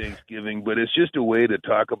at your Thanksgiving, but it's just a way to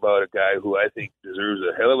talk about a guy who I think deserves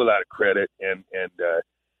a hell of a lot of credit. And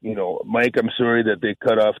Mike, I'm sorry that they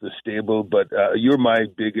cut off the stable, but you're my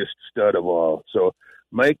biggest stud of all. So,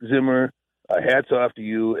 Mike Zimmer, hats off to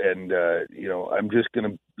you. And I'm just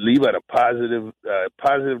going to leave on a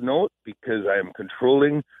positive note because I am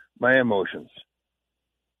controlling my emotions.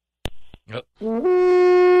 Yep.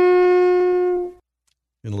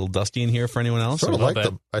 A little dusty in here for anyone else? I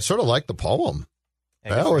sort of like the poem.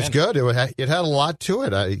 Hey, That was good. It had a lot to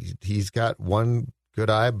it. He's got one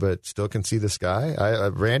good eye, but still can see the sky.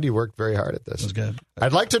 Randy worked very hard at this. That was good.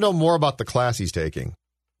 I'd like to know more about the class he's taking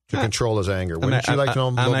to control his anger. Wouldn't you like to know?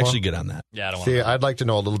 I'm actually good on that. Yeah, I don't See, want I'd like to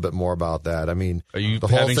know a little bit more about that. I mean, are you the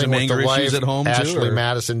whole having thing some with anger the wife, issues at home too?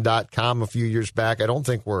 AshleyMadison.com a few years back. I don't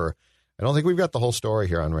think we've got the whole story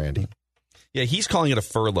here on Randy. Yeah, he's calling it a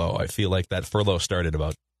furlough. I feel like that furlough started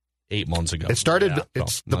about 8 months ago. It started. Yeah.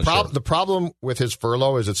 It's So, the problem with his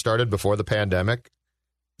furlough is it started before the pandemic,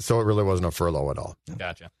 so it really wasn't a furlough at all.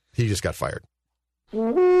 Gotcha. He just got fired.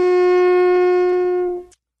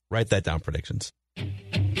 Write that down, predictions.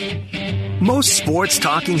 Most sports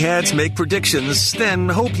talking heads make predictions, then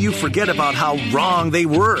hope you forget about how wrong they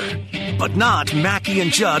were. But not Mackie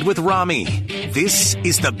and Judd with Rami. This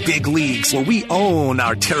is the big leagues where we own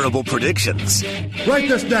our terrible predictions. Write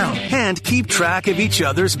this down. And keep track of each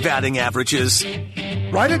other's batting averages.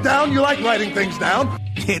 Write it down. You like writing things down.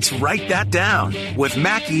 It's Write That Down with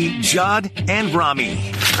Mackie, Judd, and Rami.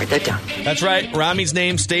 Write that down. That's right. Rami's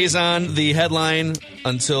name stays on the headline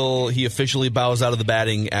until he officially bows out of the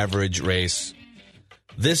batting average race.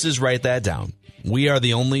 This is Write That Down. We are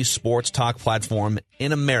the only sports talk platform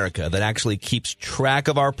in America that actually keeps track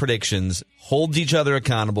of our predictions, holds each other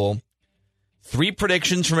accountable. 3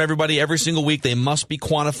 predictions from everybody every single week. They must be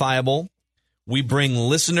quantifiable. We bring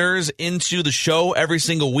listeners into the show every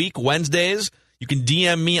single week, Wednesdays. You can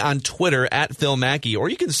DM me on Twitter at Phil Mackey, or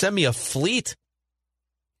you can send me a fleet.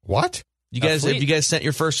 What? Have you guys sent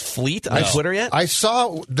your first fleet on Twitter yet? I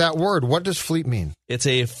saw that word. What does fleet mean? It's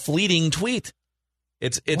a fleeting tweet.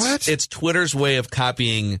 What? It's Twitter's way of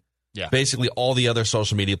copying basically all the other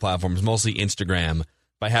social media platforms, mostly Instagram,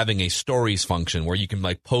 by having a stories function where you can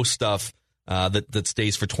like post stuff that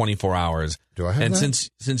stays for 24 hours. Do I have and that?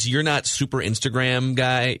 since you're not super Instagram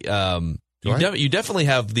guy, you definitely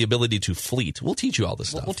have the ability to fleet. We'll teach you all this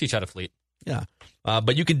stuff. We'll teach how to fleet. Yeah.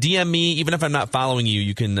 But you can DM me, even if I'm not following you,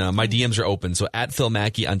 you can, my DMs are open. So at Phil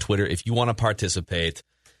Mackey on Twitter, if you want to participate.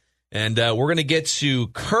 And we're going to get to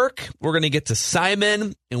Kirk. We're going to get to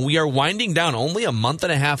Simon. And we are winding down. Only a month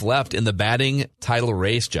and a half left in the batting title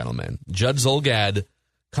race, gentlemen. Judd Zulgad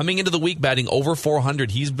coming into the week batting over 400.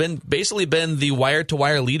 He's basically been the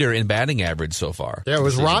wire-to-wire leader in batting average so far. Yeah, it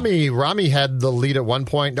was Rami. Rami had the lead at one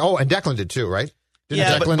point. Oh, and Declan did too, right?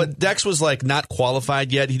 But Dex was like not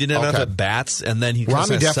qualified yet. He didn't have enough at bats, and then he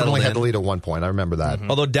Rami definitely had the the lead at one point. I remember that. Mm-hmm.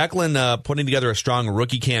 Although Declan putting together a strong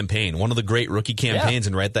rookie campaign, one of the great rookie campaigns,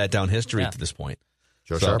 and Write That Down history to this point.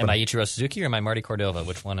 Joe Charbonneau. Am I Ichiro Suzuki or am I Marty Cordova?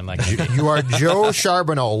 Which one am I? You are Joe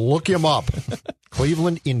Charbonneau. Look him up.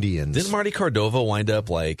 Cleveland Indians. Didn't Marty Cordova wind up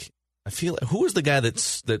like? I feel who was the guy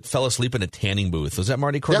that fell asleep in a tanning booth? Was that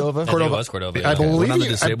Marty Cordova? Yeah, Cordova. It was Cordova. Yeah. I believe on the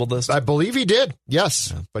disabled list. I believe he did.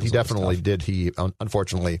 Yes, but he definitely did. He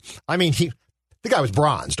unfortunately. I mean, the guy was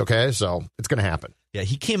bronzed. Okay, so it's going to happen. Yeah,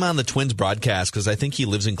 he came on the Twins broadcast because I think he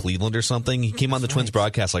lives in Cleveland or something. He came on the Twins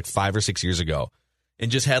broadcast like 5 or 6 years ago, and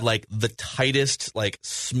just had like the tightest like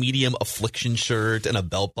medium affliction shirt and a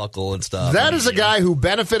belt buckle and stuff. That is a guy who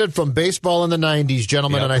benefited from baseball in the 90s,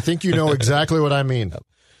 gentlemen, and I think you know exactly what I mean.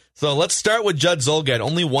 So let's start with Judd Zulgad.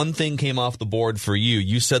 Only one thing came off the board for you.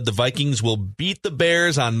 You said the Vikings will beat the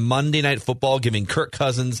Bears on Monday Night Football, giving Kirk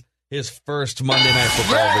Cousins his first Monday Night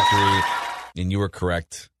Football victory. And you were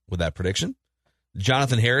correct with that prediction.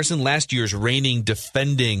 Jonathan Harrison, last year's reigning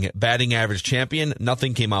defending batting average champion,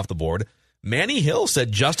 nothing came off the board. Manny Hill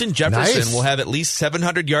said Justin Jefferson Nice. will have at least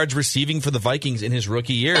 700 yards receiving for the Vikings in his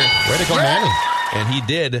rookie year. Way to go, Manny. And he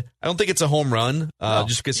did. I don't think it's a home run,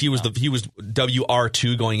 just because he was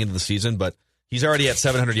WR2 going into the season, but he's already at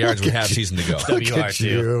 700 yards with half season to go.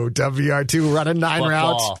 WR2 running 9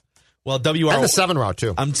 routes. Well, WR And the 7 route,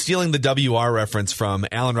 too. I'm stealing the WR reference from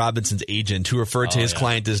Allen Robinson's agent, who referred to his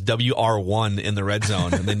client as WR1 in the red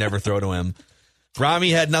zone, and they never throw to him. Rami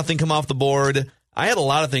had nothing come off the board. I had a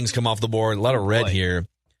lot of things come off the board, a lot of red here.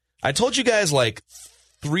 I told you guys like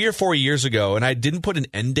 3 or 4 years ago, and I didn't put an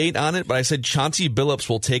end date on it, but I said Chauncey Billups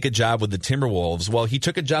will take a job with the Timberwolves. Well, he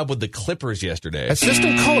took a job with the Clippers yesterday.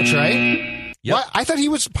 Assistant coach, right? Yep. What? I thought he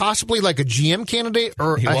was possibly like a GM candidate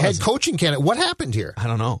or He a head was. coaching candidate. What happened here? I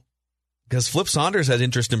don't know. Because Flip Saunders had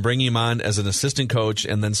interest in bringing him on as an assistant coach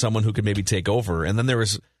and then someone who could maybe take over. And then there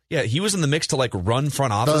was, he was in the mix to like run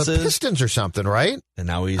front offices. The Pistons or something, right? And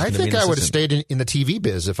now he's I gonna think be an I would have assistant. stayed in the TV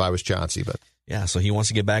biz if I was Chauncey, but Yeah, so he wants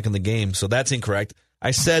to get back in the game. So that's incorrect.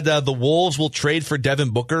 I said the Wolves will trade for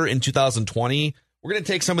Devin Booker in 2020. We're going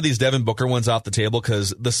to take some of these Devin Booker ones off the table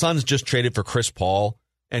because the Suns just traded for Chris Paul.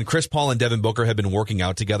 And Chris Paul and Devin Booker have been working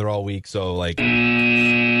out together all week. So, like,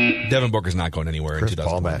 Devin Booker's not going anywhere Chris in 2020.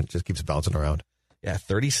 Paul, man, just keeps bouncing around. Yeah,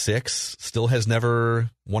 36. Still has never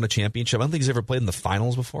won a championship. I don't think he's ever played in the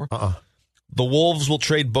finals before. The Wolves will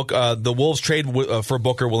trade the Wolves trade for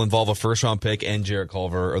Booker will involve a first-round pick and Jarrett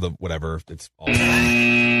Culver or the whatever. It's all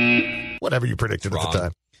Whatever you predicted at the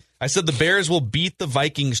time. I said the Bears will beat the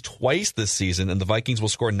Vikings twice this season, and the Vikings will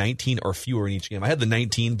score 19 or fewer in each game. I had the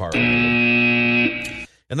 19 parlay.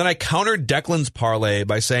 And then I countered Declan's parlay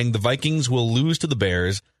by saying the Vikings will lose to the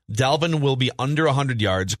Bears. Dalvin will be under 100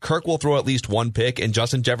 yards. Kirk will throw at least one pick, and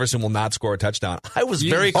Justin Jefferson will not score a touchdown. I was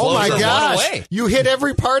very close. Oh, my on gosh. one. You hit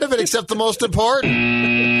every part of it except the most important.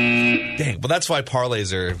 Dang, but that's why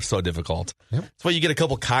parlays are so difficult. Yep. That's why you get a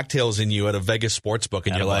couple cocktails in you at a Vegas sports book,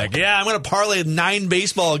 and you're like, yeah, I'm going to parlay 9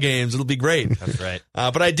 baseball games. It'll be great. That's right.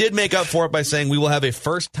 But I did make up for it by saying we will have a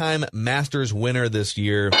first-time Masters winner this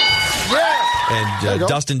year. Yeah. And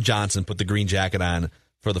Dustin Johnson put the green jacket on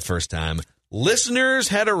for the first time. Listeners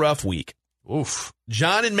had a rough week. Oof.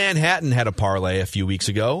 John in Manhattan had a parlay a few weeks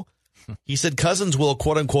ago. He said Cousins will,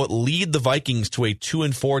 quote-unquote, lead the Vikings to a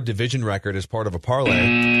 2-4 division record as part of a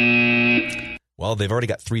parlay. Well, they've already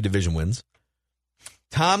got 3 division wins.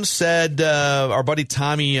 Tom said, our buddy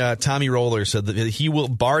Tommy Roller said that he will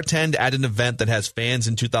bartend at an event that has fans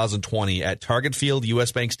in 2020 at Target Field,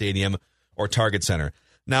 US Bank Stadium, or Target Center.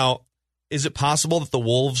 Now, is it possible that the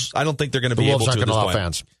Wolves, I don't think they're going to be able to at this point.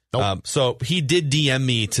 Fans. Nope. So he did DM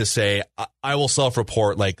me to say, I will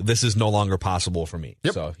self-report, like, this is no longer possible for me.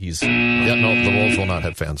 Yep. So he's... Yeah, no, the Wolves will not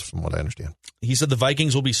have fans, from what I understand. He said the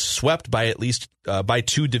Vikings will be swept by at least by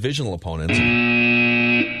 2 divisional opponents.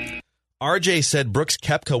 RJ said Brooks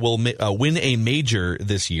Koepka will win a major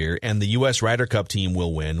this year, and the U.S. Ryder Cup team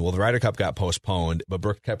will win. Well, the Ryder Cup got postponed, but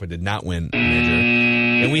Brooks Koepka did not win a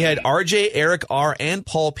major. And we had RJ, Eric R., and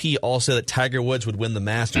Paul P. all say that Tiger Woods would win the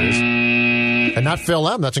Masters. And not Phil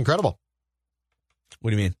M. That's incredible.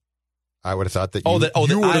 What do you mean? I would have thought that you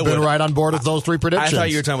would have been right on board with those 3 predictions. I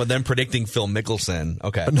thought you were talking about them predicting Phil Mickelson.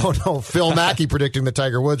 Okay. No, Phil Mackey predicting that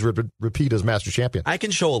Tiger Woods would repeat as Master Champion. I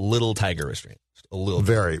can show a little Tiger restraint. A little.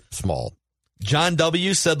 Very small. John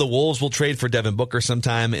W. said the Wolves will trade for Devin Booker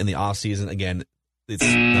sometime in the offseason. Again, it's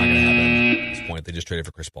not going to happen at this point. They just traded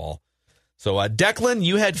for Chris Paul. So, Declan,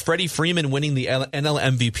 you had Freddie Freeman winning the NL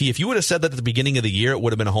MVP. If you would have said that at the beginning of the year, it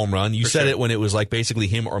would have been a home run. You said it when it was like basically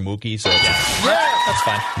him or Mookie. So That's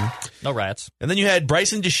fine. No rats. And then you had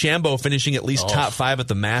Bryson DeChambeau finishing at least top 5 at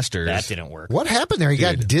the Masters. That didn't work. What happened there? He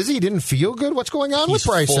got dizzy, didn't feel good? What's going on with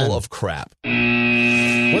Bryson? Full of crap.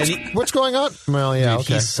 What's going on? Well, yeah,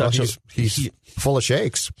 Dude, okay. He's full of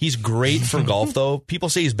shakes. He's great for golf, though. People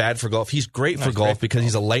say he's bad for golf. He's great for golf because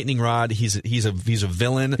he's a lightning rod. He's a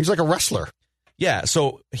villain. He's like a wrestler. Yeah,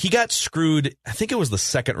 so he got screwed. I think it was the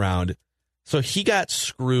second round. So he got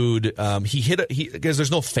screwed. Because there's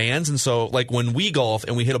no fans, and so like when we golf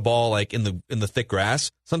and we hit a ball like in the thick grass,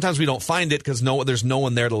 sometimes we don't find it because there's no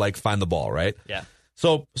one there to like find the ball, right? Yeah.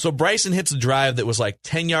 So Bryson hits a drive that was like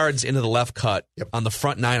 10 yards into the left cut on the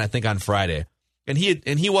front 9, I think on Friday, and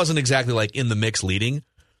he wasn't exactly like in the mix leading,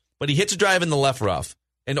 but he hits a drive in the left rough.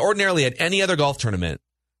 And ordinarily at any other golf tournament,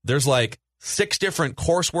 there's like 6 different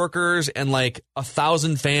course workers and like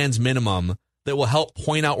 1,000 fans minimum that will help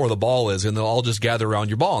point out where the ball is, and they'll all just gather around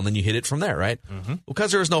your ball, and then you hit it from there, right? Mm-hmm. Because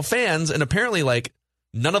there was no fans, and apparently like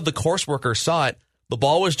none of the course workers saw it, the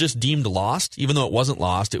ball was just deemed lost, even though it wasn't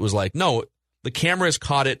lost. It was like, no, the cameras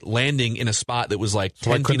caught it landing in a spot that was like 10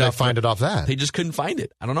 So I could feet not find it off that. They just couldn't find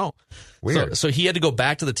it. I don't know. Weird. So he had to go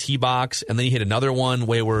back to the tee box, and then he hit another one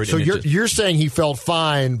wayward. So and you're saying he felt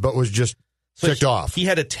fine, but was just ticked off. He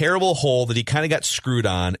had a terrible hole that he kind of got screwed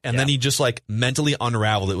on, and then he just like mentally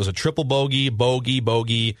unraveled. It was a triple bogey,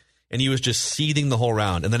 and he was just seething the whole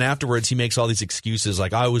round. And then afterwards, he makes all these excuses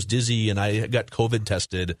like, I was dizzy and I got COVID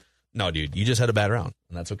tested. No, dude, you just had a bad round,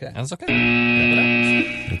 and that's okay. That's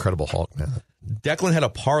okay. Incredible Hulk, man. Declan had a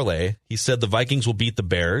parlay. He said the Vikings will beat the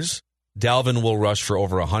Bears. Dalvin will rush for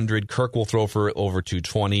over 100. Kirk will throw for over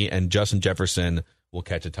 220, and Justin Jefferson will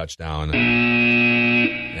catch a touchdown.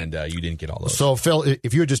 And you didn't get all those. So, Phil,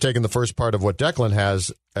 if you had just taken the first part of what Declan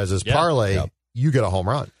has as his parlay, you get a home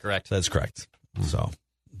run. Correct. That's correct. So,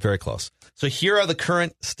 very close. So, here are the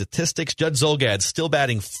current statistics. Judd Zulgad still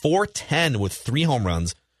batting .410 with 3 home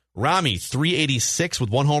runs. Rami, .386 with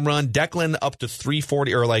 1 home run. Declan up to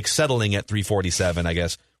 .340, or like settling at .347, I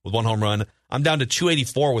guess, with 1 home run. I'm down to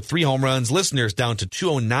 .284 with 3 home runs. Listeners down to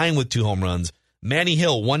 .209 with 2 home runs. Manny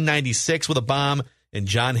Hill, .196 with a bomb. And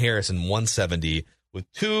John Harrison, .170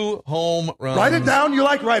 with 2 home runs. Write it down. You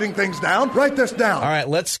like writing things down. Write this down. All right,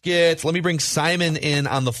 let me bring Simon in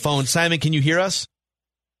on the phone. Simon, can you hear us?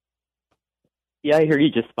 Yeah, I hear you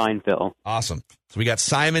just fine, Phil. Awesome. So we got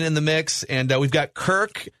Simon in the mix, and we've got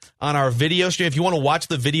Kirk on our video stream. If you want to watch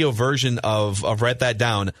the video version of Write That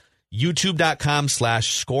Down,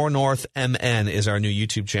 youtube.com/ScoreNorthMN is our new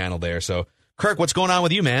YouTube channel there. So, Kirk, what's going on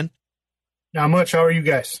with you, man? Not much. How are you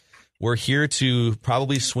guys? We're here to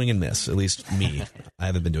probably swing and miss, at least me. I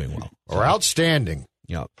haven't been doing well. Or outstanding.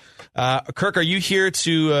 Yeah. Kirk, are you here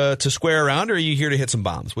to square around, or are you here to hit some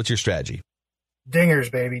bombs? What's your strategy?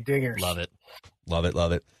 Dingers, baby. Dingers. Love it. Love it,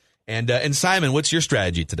 love it. And Simon, what's your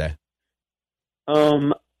strategy today?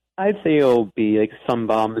 I'd say it'll be like some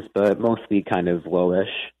bombs, but mostly kind of lowish.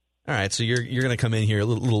 All right, so you're going to come in here a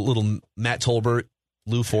little Matt Tolbert,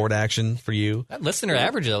 Lou Ford action for you. That listener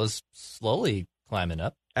average though is slowly climbing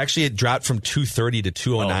up. Actually, it dropped from 230 to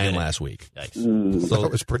 209 last week. Nice. So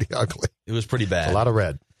that was pretty ugly. It was pretty bad. A lot of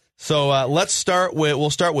red. So we'll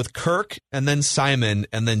start with Kirk, and then Simon,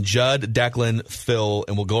 and then Judd, Declan, Phil,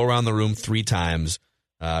 and we'll go around the room 3 times.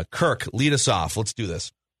 Kirk, lead us off. Let's do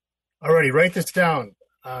this. Alrighty, write this down.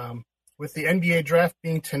 With the NBA draft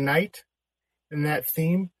being tonight, in that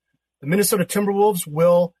theme, the Minnesota Timberwolves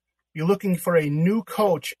will be looking for a new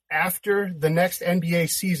coach after the next NBA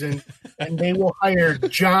season, and they will hire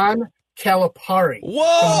John Calipari. Whoa!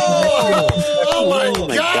 Oh my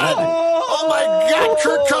God! Oh my God!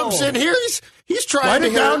 Kirk comes in here. He's trying Write to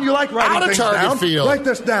it down. You like writing out of things Target down. Field. Write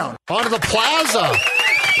this down. Onto the plaza.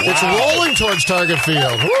 It's rolling towards Target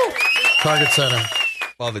Field. Woo! Target Center.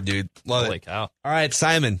 Love it, dude. Love Holy it. cow. All right,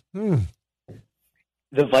 Simon.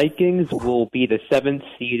 The Vikings will be the 7th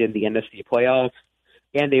seed in the NFC playoffs,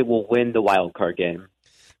 and they will win the wild card game.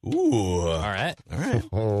 Ooh. All right. All right.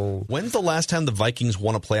 Oh. When's the last time the Vikings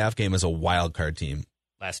won a playoff game as a wild card team?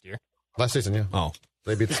 Last year. Last season, yeah. Oh.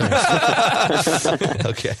 They beat the Saints.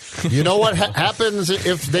 Okay. You know what happens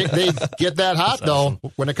if they get that hot, though,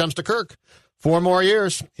 when it comes to Kirk? 4 more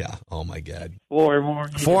years. Yeah. Oh, my God. 4 more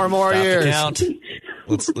years. 4 more Stop the years. count.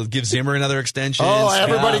 Let's give Zimmer another extension. Oh, Scott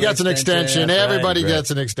everybody gets an extension. That's Everybody right. gets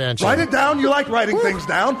an extension. Write it down. You like writing things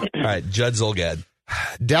down. All right, Judd Zulgad.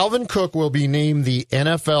 Dalvin Cook will be named the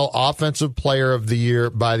NFL Offensive Player of the Year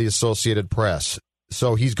by the Associated Press.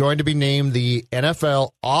 So he's going to be named the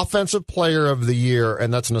NFL Offensive Player of the Year,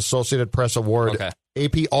 and that's an Associated Press award. Okay.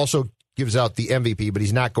 AP also gives out the MVP, but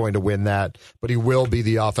he's not going to win that. But he will be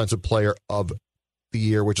the Offensive Player of the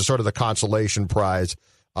Year, which is sort of the consolation prize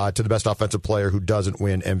to the best offensive player who doesn't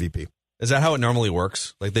win MVP. Is that how it normally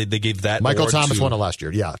works? Like they gave that Michael award Thomas to... won it last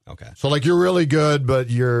year. Yeah. Okay. So like you're really good, but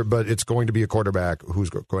it's going to be a quarterback who's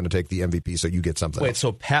going to take the MVP, so you get something. Wait, else.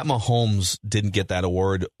 so Pat Mahomes didn't get that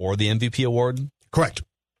award or the MVP award? Correct.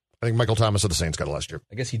 I think Michael Thomas of the Saints got it last year.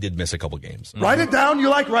 I guess he did miss a couple games. Write it down. You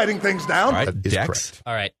like writing things down. All right, That is Dex. correct.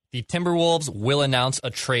 All right. The Timberwolves will announce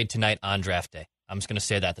a trade tonight on draft day. I'm just going to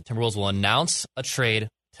say that. The Timberwolves will announce a trade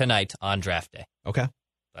tonight on draft day. Okay.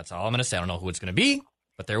 That's all I'm going to say. I don't know who it's going to be,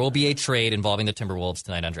 but there will be a trade involving the Timberwolves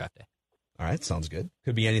tonight on draft day. All right, sounds good.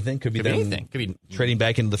 Could be anything. Could be Could be them anything. Could be trading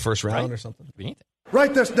back into the first round Right. or something. Could be anything.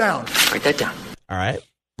 Write this down. Write that down. All right,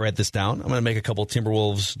 write this down. I'm going to make a couple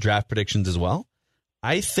Timberwolves draft predictions as well.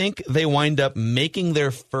 I think they wind up making their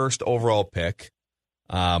first overall pick.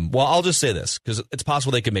 Well, I'll just say this because it's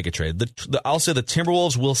possible they could make a trade. I'll say the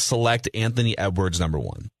Timberwolves will select Anthony Edwards number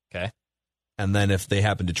 1. Okay. And then if they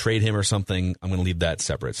happen to trade him or something, I'm going to leave that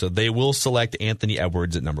separate. So they will select Anthony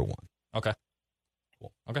Edwards at number 1. Okay.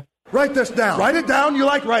 Cool. Okay. Write this down. Write it down. You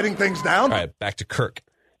like writing things down. All right, back to Kirk.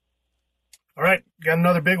 All right, got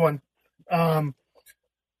another big one. The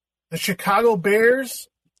Chicago Bears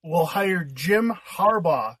will hire Jim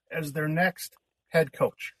Harbaugh as their next head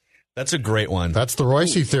coach. That's a great one. That's the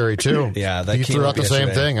Royce theory, too. Yeah, that he came threw up out the same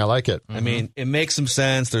yesterday. thing. I like it. I mean, it makes some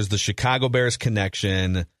sense. There's the Chicago Bears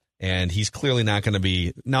connection, and he's clearly not going to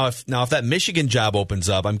be now. If that Michigan job opens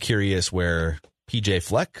up, I'm curious where PJ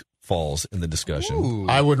Fleck falls in the discussion. Ooh.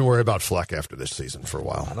 I wouldn't worry about Fleck after this season for a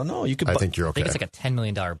while. I don't know. I think you're okay. I think it's like a $10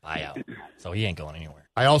 million buyout, so he ain't going anywhere.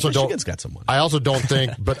 I also Michigan's got some money. I also don't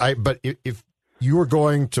think, but if you were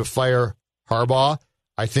going to fire Harbaugh,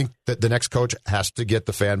 I think that the next coach has to get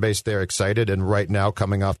the fan base there excited. And right now,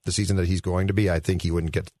 coming off the season that he's going to be, I think he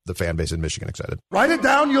wouldn't get the fan base in Michigan excited. Write it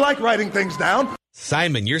down. You like writing things down.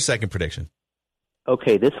 Simon, your second prediction.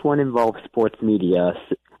 Okay, this one involves sports media,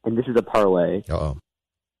 and this is a parlay. Uh-oh.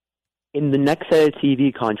 In the next set of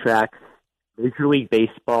TV contracts, Major League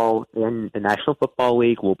Baseball and the National Football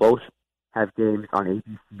League will both have games on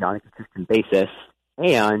ABC on a consistent basis,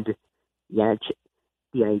 and the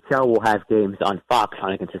NHL will have games on Fox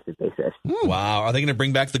on a consistent basis. Wow. Are they going to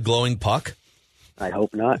bring back the glowing puck? I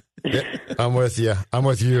hope not. I'm with you. I'm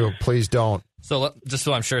with you. Please don't. So just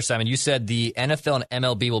so I'm sure, Simon, you said the NFL and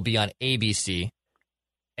MLB will be on ABC,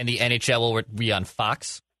 and the NHL will be on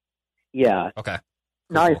Fox? Yeah. Okay.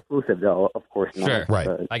 Not exclusive, though, of course not. Sure. Right.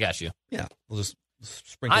 I got you. Yeah. We'll just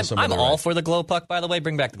sprinkle some I'm of all for the glow puck, by the way.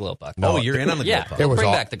 Bring back the glow puck. Oh, you're in on the glow puck.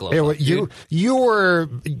 Bring back the glow puck. You were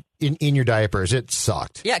in your diapers. It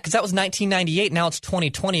sucked. Yeah, because that was 1998. Now it's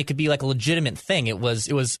 2020. It could be like a legitimate thing. It was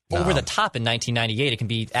over the top in 1998. It can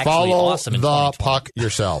be actually Follow awesome in the 2020. puck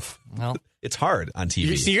yourself. Well, it's hard on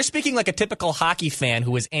TV. See, you're speaking like a typical hockey fan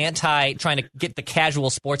who is anti trying to get the casual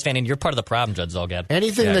sports fan, and you're part of the problem, Judge Zolgad.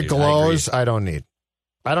 Anything that glows, I don't need.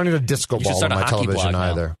 I don't need a disco You should ball start on a my hockey television blog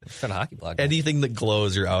now. either. Start a hockey blog. Anything that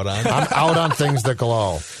glows, you're out on. I'm out on things that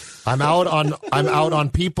glow. I'm out on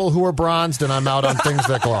people who are bronzed, and I'm out on things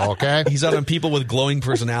that glow. Okay, he's out on people with glowing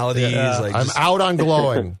personalities. I'm out on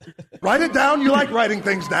glowing. Write it down. You like writing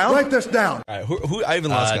things down. Write this down. All right, who I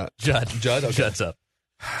even lost count. Judd. Okay. Judd's up.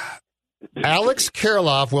 Alex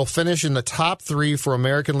Kirilloff will finish in the top 3 for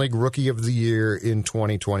American League Rookie of the Year in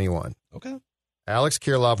 2021. Okay. Alex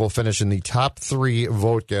Kirilloff will finish in the top 3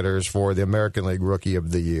 vote getters for the American League Rookie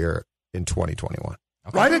of the Year in 2021.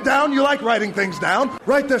 Okay. Write it down. You like writing things down.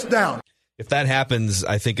 Write this down. If that happens,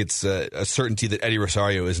 I think it's a certainty that Eddie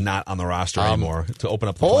Rosario is not on the roster anymore to open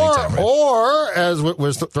up the playing time. Right? Or, as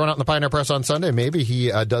was thrown out in the Pioneer Press on Sunday, maybe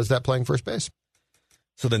he does that playing first base.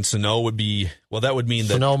 So then Sano would be, well, that would mean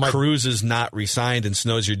that Cruz is not re-signed and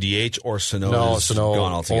Sano's your DH, or Sano is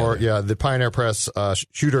gone altogether. Or, the Pioneer Press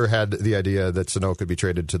shooter had the idea that Sano could be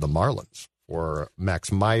traded to the Marlins for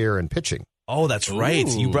Max Meyer and pitching. Oh, that's right.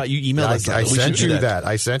 You emailed us that. I sent you that.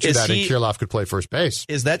 I sent you that, and Kirilloff could play first base.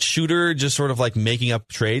 Is that shooter just sort of like making up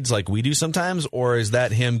trades like we do sometimes, or is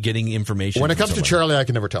that him getting information? When it comes to Charlie, I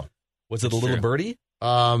can never tell. Was it a little birdie?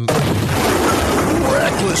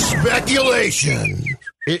 Reckless speculation.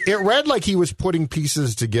 It read like he was putting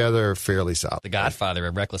pieces together fairly solid. The Godfather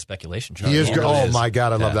of reckless speculation. Charlie. He is. My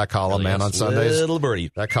God, I love that column, man. On Sundays, little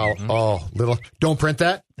birdie. That column. Mm-hmm. Oh, little. Don't print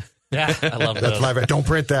that. Yeah, I love that. That's my. Don't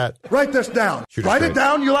print that. Write this down. Write it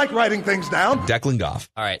down. You like writing things down. Declan Goff.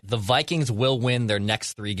 All right, the Vikings will win their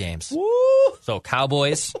next 3 games. Woo! So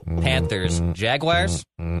Cowboys, Panthers, Jaguars.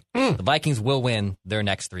 The Vikings will win their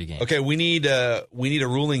next 3 games. Okay, we need a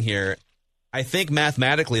ruling here. I think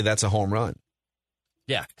mathematically that's a home run.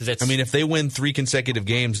 Yeah, because it's. I mean, if they win 3 consecutive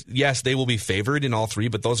games, yes, they will be favored in all 3.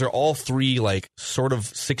 But those are all 3 like sort of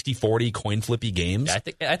 60-40 coin flippy games. Yeah, I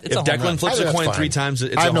think it's if Declan flips a coin 3 times,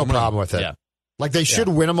 it's I have a home no problem run. with it. Yeah. Like they should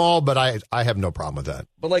win them all, but I have no problem with that.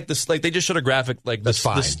 But like this, like they just showed a graphic. Like the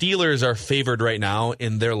Steelers are favored right now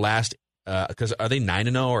in their last. Because are they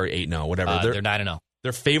 9-0 or 8-0? Whatever. They're 9-0.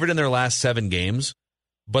 They're favored in their last 7 games,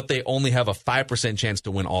 but they only have a 5% chance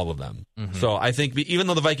to win all of them. Mm-hmm. So I think even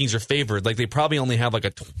though the Vikings are favored, like they probably only have like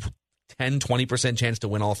a 10-20% chance to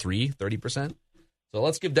win all 3, 30%. So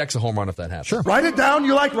let's give Dex a home run if that happens. Sure. Write it down.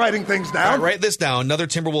 You like writing things down. All right, write this down. Another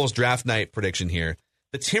Timberwolves draft night prediction here.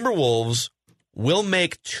 The Timberwolves will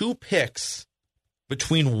make 2 picks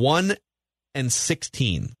between 1 and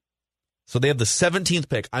 16. So they have the 17th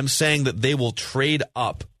pick. I'm saying that they will trade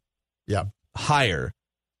up higher.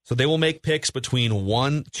 So they will make picks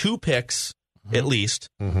between 2 picks at least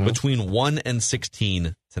between 1 and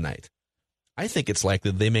 16 tonight. I think it's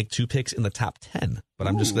likely that they make 2 picks in the top 10, but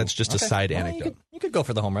that's just a side anecdote. You could go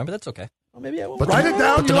for the home run, but that's okay. Well, maybe I will. But write it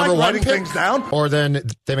down. You like writing things down. Or then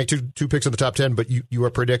they make two picks in the top 10, but you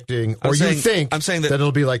are predicting, or you think I'm saying that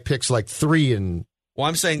it'll be like picks like 3 and. Well,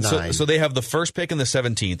 I'm saying so they have the first pick and the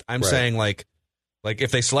 17th. I'm saying like Like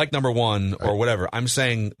if they select number 1 or whatever, I'm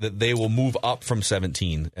saying that they will move up from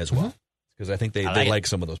 17 as well because I think they like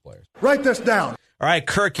some of those players. Write this down. All right,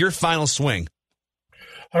 Kirk, your final swing.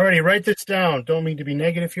 Alrighty, write this down. Don't mean to be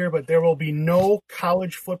negative here, but there will be no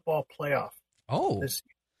college football playoff. Oh,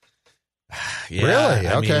 yeah, really?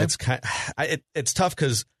 I mean, Okay. it's tough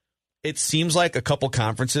because it seems like a couple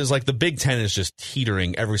conferences, like the Big Ten, is just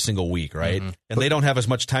teetering every single week, right? Mm-hmm. And they don't have as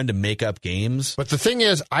much time to make up games. But the thing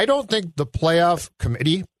is, I don't think the playoff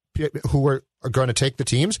committee, who are going to take the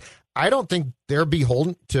teams, I don't think they're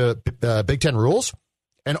beholden to Big Ten rules,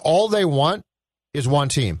 and all they want is one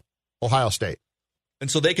team, Ohio State. And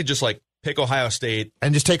so they could just like pick Ohio State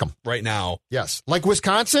and just take them right now. Yes. Like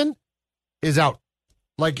Wisconsin is out.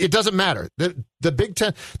 Like it doesn't matter. The Big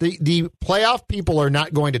Ten, the playoff people are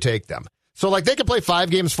not going to take them. So like they can play 5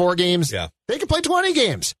 games, 4 games. Yeah. They can play 20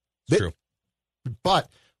 games. True. But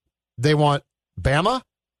they want Bama,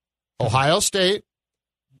 Ohio State,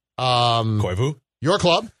 Koivu, your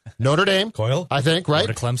club, Notre Dame, Coyle, I think, right?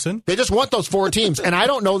 to Clemson. They just want those 4 teams. And I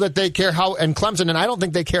don't know that they care how, and Clemson, and I don't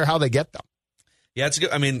think they care how they get them. Yeah, it's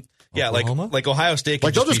good. I mean, yeah, Oklahoma? like Ohio State could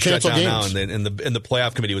Like, they'll just be just shut down cancel now, and the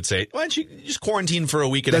playoff committee would say, "Why don't you just quarantine for a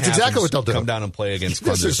week and That's a half? exactly and what they'll do. Come down and play against Clemson."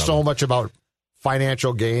 This is so much about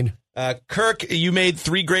financial gain. Kirk, you made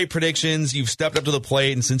 3 great predictions. You've stepped up to the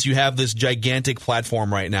plate, and since you have this gigantic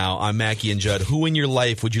platform right now on Mackey and Judd, who in your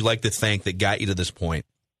life would you like to thank that got you to this point?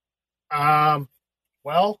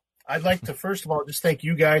 Well, I'd like to first of all just thank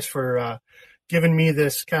you guys for giving me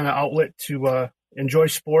this kind of outlet to enjoy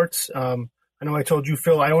sports. I know I told you,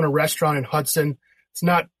 Phil, I own a restaurant in Hudson. It's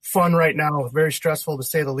not fun right now, very stressful to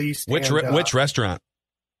say the least. Which restaurant?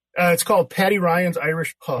 It's called Patty Ryan's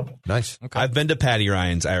Irish Pub. Nice. Okay. I've been to Patty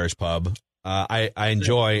Ryan's Irish Pub. I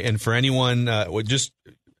enjoy, and for anyone,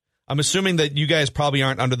 I'm assuming that you guys probably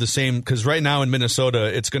aren't under the same, because right now in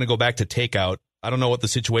Minnesota, it's going to go back to takeout. I don't know what the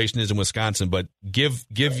situation is in Wisconsin, but give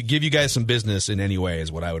you guys some business in any way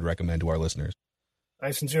is what I would recommend to our listeners. I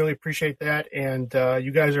sincerely appreciate that, and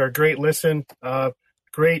you guys are a great listen.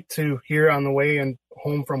 Great to hear on the way and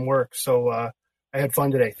home from work. So I had fun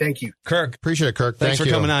today. Thank you. Kirk. Appreciate it, Kirk. Thanks Thank for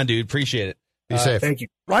you. coming on, dude. Appreciate it. Be safe. Thank you.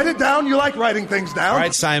 Write it down. You like writing things down. All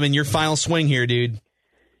right, Simon, your final swing here, dude.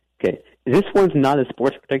 Okay. This one's not a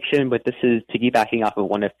sports prediction, but this is piggybacking off of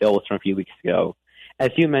one of Phil's from a few weeks ago. As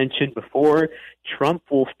you mentioned before, Trump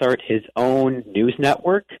will start his own news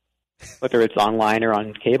network, whether it's online or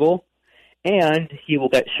on cable, and he will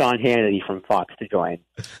get Sean Hannity from Fox to join.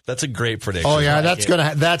 That's a great prediction. Oh, yeah,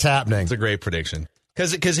 that's happening. It's a great prediction.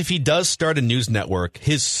 Because if he does start a news network,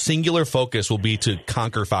 his singular focus will be to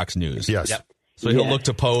conquer Fox News. Yes. Yep. So he'll look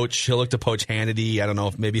to poach Hannity. I don't know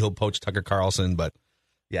if maybe he'll poach Tucker Carlson, but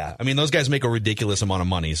yeah. I mean, those guys make a ridiculous amount of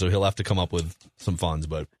money, so he'll have to come up with some funds,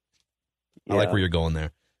 but I like where you're going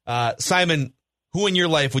there. Simon, who in your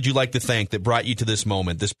life would you like to thank that brought you to this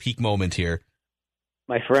moment, this peak moment here?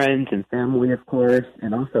 My friends and family, of course,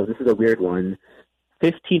 and also, this is a weird one,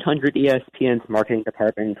 1,500 ESPN's marketing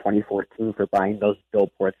department in 2014 for buying those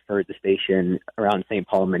billboards for the station around St.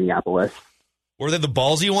 Paul, Minneapolis. Were they the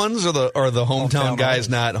ballsy ones or the hometown guys,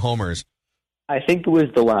 not homers? I think it was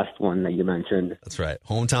the last one that you mentioned. That's right.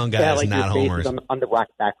 Hometown guys, like not your homers. faces on the black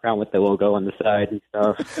background with the logo on the side and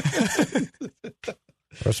stuff.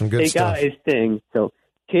 There's some good hey stuff. guys, thing. So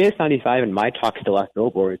KS95 and My Talk still have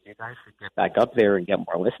billboards. You guys should get back up there and get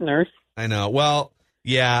more listeners. I know. Well,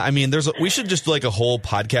 yeah. I mean, we should just do like a whole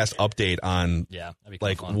podcast update on that'd be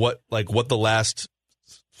like fun. what the last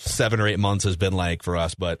 7 or 8 months has been like for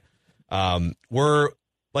us. But we're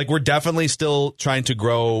definitely still trying to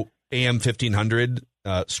grow AM 1500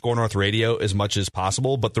 Score North Radio as much as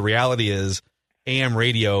possible. But the reality is AM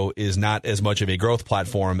radio is not as much of a growth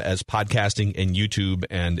platform as podcasting and YouTube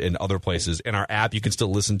and in other places. In our app, you can still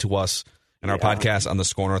listen to us and our podcast on the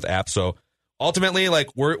Score North app. So ultimately, like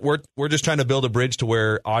we're just trying to build a bridge to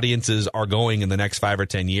where audiences are going in the next 5 or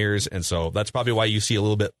 10 years. And so that's probably why you see a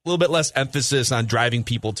little bit less emphasis on driving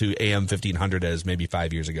people to AM 1500 as maybe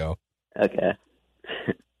 5 years ago. Okay.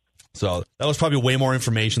 So that was probably way more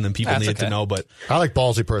information than people needed to know. But I like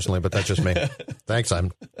ballsy personally, but that's just me. Thanks,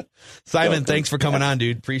 Simon. Simon, thanks for coming on,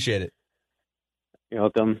 dude. Appreciate it. You're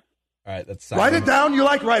welcome. All right, that's Simon. Write it down. You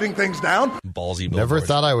like writing things down. Ballsy billboard. Never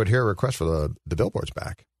thought I would hear a request for the billboards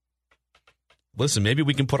back. Listen, maybe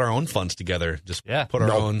we can put our own funds together. Just put our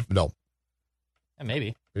own. No. Yeah,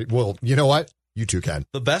 maybe. Well, you know what? You two can.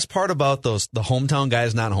 The best part about the hometown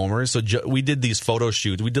guys, not homers. So we did these photo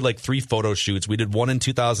shoots. We did like 3 photo shoots. We did one in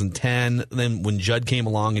 2010. Then when Judd came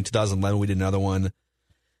along in 2011, we did another one.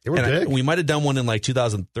 They were big. We might have done one in like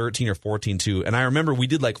 2013 or 14 too. And I remember we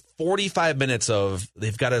did like 45 minutes of,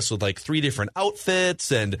 they've got us with like 3 different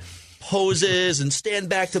outfits and poses and stand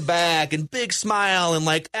back to back and big smile and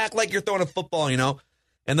like act like you're throwing a football, you know?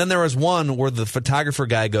 And then there was one where the photographer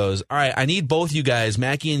guy goes, all right, I need both you guys,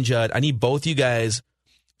 Mackie and Judd, I need both you guys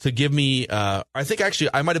to give me, I think actually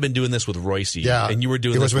I might have been doing this with Royce. Yeah. And you were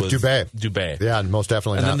doing this with Dubé. Dubé. Yeah, most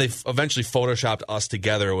definitely. And then they eventually photoshopped us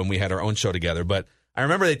together when we had our own show together. But I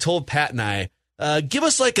remember they told Pat and I, give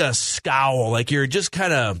us like a scowl, like you're just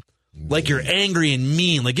kind of, like you're angry and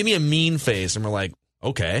mean. Like give me a mean face. And we're like,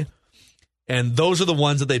 okay. And those are the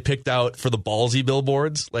ones that they picked out for the ballsy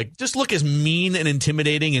billboards. Like, just look as mean and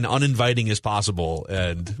intimidating and uninviting as possible,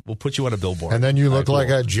 and we'll put you on a billboard. And then you look like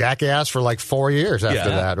a jackass for like 4 years after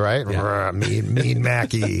that, right? Yeah. Mean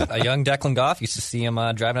Mackie. A young Declan Goff, used to see him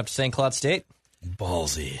driving up to St. Cloud State.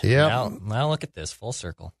 Ballsy. Yeah. Now look at this, full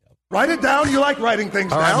circle. Write it down. You like writing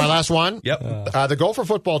things All down. right, my last one. Yep. The Gopher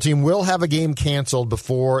football team will have a game canceled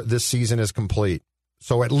before this season is complete.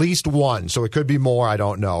 So at least one. So it could be more. I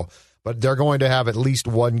don't know. But they're going to have at least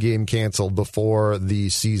one game canceled before the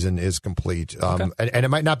season is complete. And it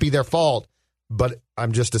might not be their fault, but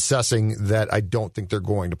I'm just assessing that I don't think they're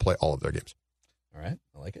going to play all of their games. All right.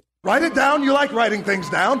 I like it. Write it down. You like writing things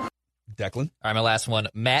down. Declan. All right, my last one.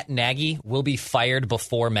 Matt Nagy will be fired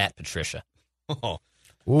before Matt Patricia. Oh.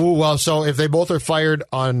 Ooh, well, so if they both are fired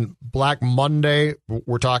on Black Monday,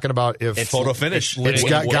 we're talking about if It's photo finish. It's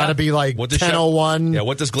got to be like 10:01. Yeah,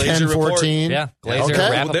 what does Glazer 10:14. Yeah, Glazer,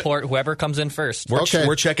 Rappaport, whoever comes in first.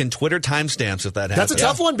 We're checking Twitter timestamps if that happens. That's a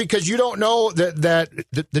tough one because you don't know that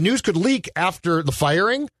the news could leak after the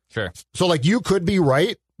firing. Sure. So, like, you could be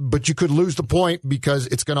right, but you could lose the point because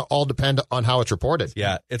it's going to all depend on how it's reported.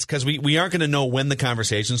 Yeah, it's because we aren't going to know when the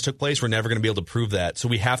conversations took place. We're never going to be able to prove that. So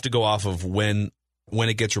we have to go off of when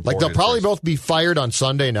it gets reported. Like, they'll probably both be fired on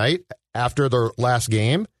Sunday night after their last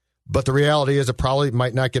game, but the reality is it probably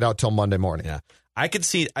might not get out till Monday morning. Yeah. I could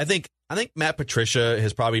see, I think Matt Patricia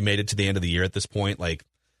has probably made it to the end of the year at this point. Like,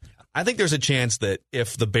 I think there's a chance that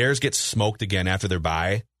if the Bears get smoked again after their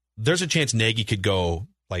bye, there's a chance Nagy could go,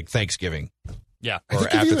 like, Thanksgiving. Yeah. Or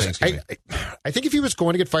after Thanksgiving. I think if he was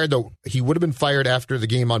going to get fired, though, he would have been fired after the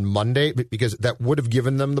game on Monday because that would have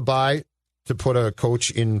given them the bye to put a coach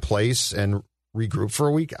in place and regroup for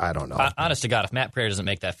a week. I don't know. Honest to God, if Matt Pryor doesn't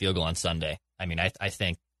make that field goal on Sunday, I mean, I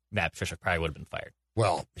think Matt Patricia probably would have been fired.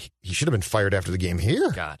 Well, he should have been fired after the game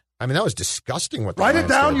here. God. I mean, that was disgusting. What Write it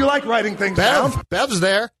down. You like writing things down. Bev's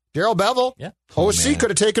there. Daryl Bevell. Yeah. OC could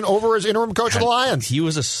have taken over as interim coach of the Lions. He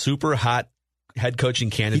was a super hot head coaching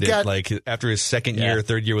candidate, like after his second year,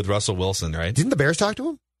 third year with Russell Wilson, right? Didn't the Bears talk to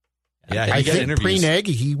him? Yeah, I got think interviews.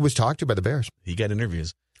 pre-Nagy, he was talked to by the Bears. He got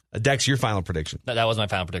interviews. Dex, your final prediction. That was my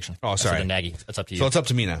final prediction. Oh, sorry. The Nagy. It's up to you. So it's up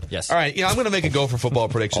to me now. Yes. All right. I'm going to make a go for football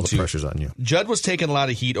prediction All the too. pressure's on you. Judd was taking a lot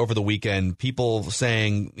of heat over the weekend. People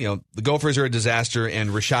saying, the Gophers are a disaster and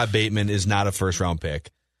Rashad Bateman is not a first-round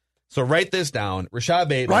pick. So write this down. Rashad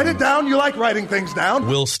Bateman. Write it down. You like writing things down.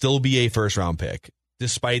 Will still be a first-round pick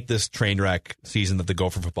despite this train wreck season that the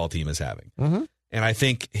Gopher football team is having. Mm-hmm. And I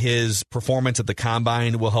think his performance at the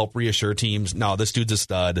combine will help reassure teams, no, this dude's a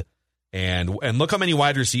stud. And look how many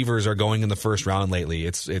wide receivers are going in the first round lately.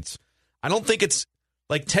 It's I don't think it's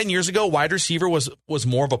like 10 years ago, wide receiver was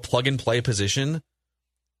more of a plug and play position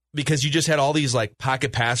because you just had all these like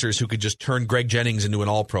pocket passers who could just turn Greg Jennings into an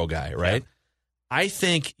all-pro guy, right? Yeah. I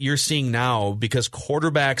think you're seeing now because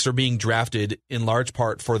quarterbacks are being drafted in large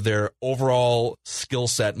part for their overall skill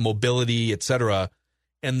set, mobility, etc.,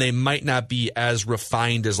 and they might not be as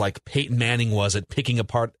refined as like Peyton Manning was at picking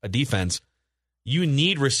apart a defense. You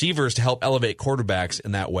need receivers to help elevate quarterbacks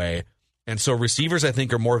in that way. And so receivers, I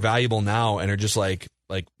think, are more valuable now and are just like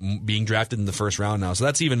being drafted in the first round now. So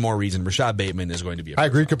that's even more reason Rashad Bateman is going to be. I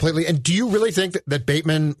agree completely. And do you really think that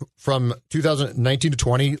Bateman from 2019 to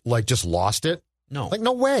 20 just lost it? No.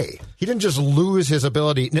 No way. He didn't just lose his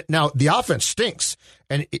ability. Now, the offense stinks.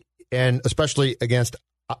 And especially against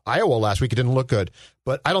Iowa last week, it didn't look good.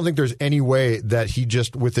 But I don't think there's any way that he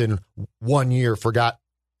just within 1 year forgot,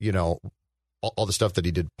 all the stuff that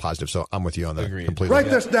he did positive. So I'm with you on that. Agreed. Completely.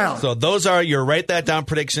 Write this down. So those are your write that down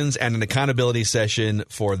predictions and an accountability session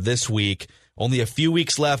for this week. Only a few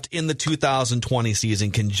weeks left in the 2020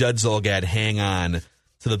 season. Can Judd Zulgad hang on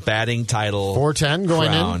to the batting title? 410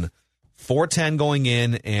 going in. 410 going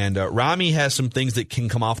in, and Rami has some things that can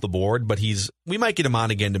come off the board, but we might get him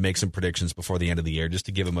on again to make some predictions before the end of the year, just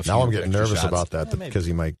to give him a few. Now I'm getting nervous shots. about that because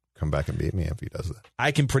he might come back and beat me if he does that.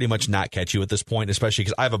 I can pretty much not catch you at this point, especially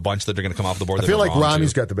because I have a bunch that are going to come off the board. I feel like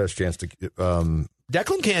Rami's got the best chance to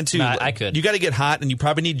Declan can too. No, I could. You got to get hot, and you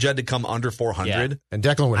probably need Judd to come under 400. Yeah. And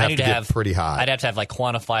Declan would have to get pretty hot. I'd have to have like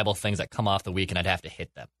quantifiable things that come off the week, and I'd have to hit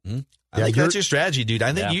them. Mm-hmm. I think that's your strategy, dude.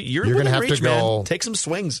 I think you're going to have to go. Man. Take some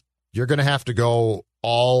swings. You're going to have to go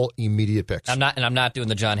all immediate picks. I'm not doing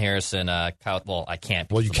the John Harrison. Well, I can't.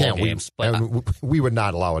 Well, you can't. We would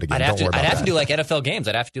not allow it again. I'd have to do like NFL games.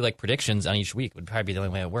 I'd have to do like predictions on each week. Would probably be the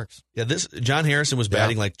only way it works. Yeah, John Harrison was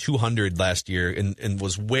batting like 200 last year and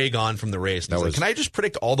was way gone from the race. And like, can I just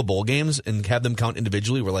predict all the bowl games and have them count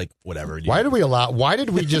individually? We're like, whatever. Dude. Why did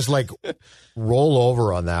we just like roll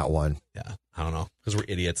over on that one? Yeah, I don't know, because we're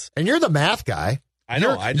idiots. And you're the math guy. I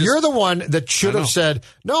know. You're the one that should have said,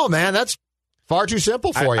 no, man, that's far too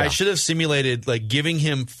simple for you. I should have simulated like giving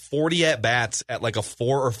him 40 at bats at like a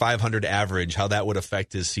 400 or 500 average, how that would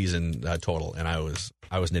affect his season total. And I was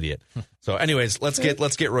an idiot. So, anyways, let's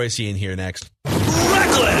get Royce in here next.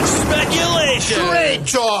 Reckless speculation. Trade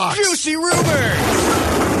talk. Juicy rumors.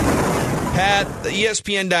 Pat,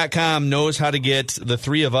 ESPN.com knows how to get the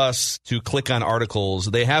three of us to click on articles.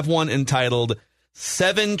 They have one entitled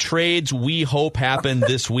 7 Trades We Hope Happen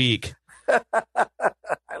This Week. I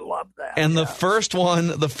love that. And the first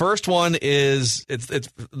one is it's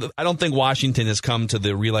I don't think Washington has come to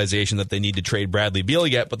the realization that they need to trade Bradley Beal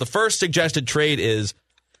yet, but the first suggested trade is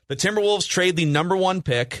the Timberwolves trade the number 1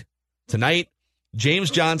 pick tonight,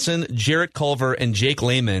 James Johnson, Jarrett Culver, and Jake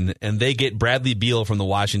Layman, and they get Bradley Beal from the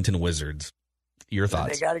Washington Wizards. Your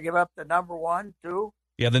thoughts? They got to give up the number 1 too.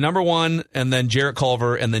 Yeah, the number 1, and then Jarrett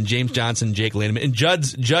Culver, and then James Johnson, Jake Layman. And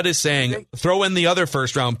Judd is saying, throw in the other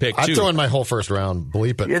first-round pick, too. I'm throwing my whole first round.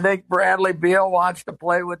 Bleep it. You think Bradley Beal wants to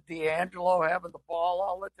play with D'Angelo having the ball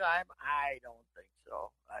all the time? I don't think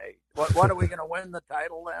so. What are we going to win the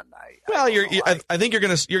title then? I think you're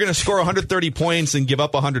gonna score 130 points and give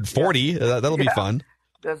up 140. Yeah. That'll be fun.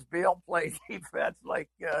 Does Beal play defense like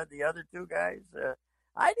the other two guys?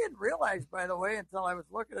 I didn't realize, by the way, until I was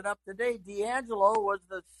looking it up today, D'Angelo was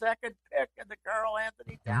the second pick in the Karl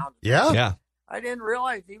Anthony Towns. Yeah. I didn't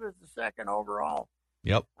realize he was the second overall.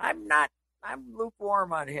 Yep. I'm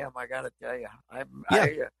lukewarm on him, I got to tell you.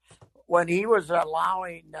 When he was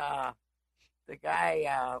allowing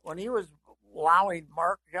when he was allowing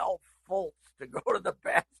Markelle Fultz to go to the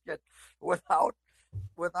basket without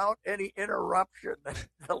any interruption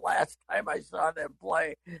the last time I saw them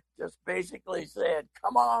play, just basically saying,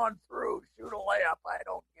 come on through, shoot a layup, I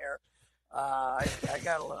don't care.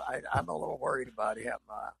 I'm a little worried about him.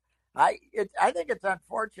 I think it's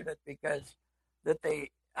unfortunate because they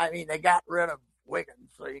got rid of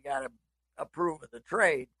Wiggins, so you got to approve of the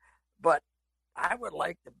trade, but I would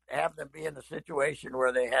like to have them be in the situation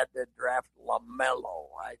where they had to draft LaMelo.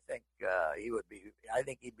 I think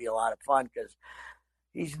he'd be a lot of fun because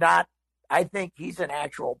he's not. I think he's an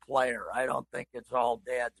actual player. I don't think it's all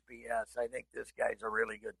dad's BS. I think this guy's a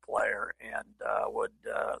really good player, and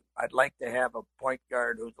I'd like to have a point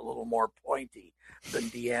guard who's a little more pointy than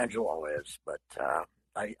D'Angelo is. But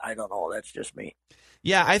I don't know. That's just me.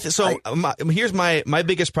 Yeah, here's my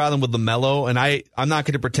biggest problem with LaMelo, and I'm not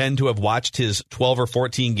going to pretend to have watched his 12 or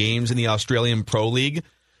 14 games in the Australian Pro League.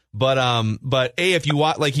 But if you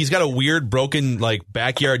watch, like, he's got a weird broken like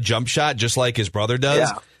backyard jump shot, just like his brother does.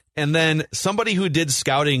 Yeah. And then somebody who did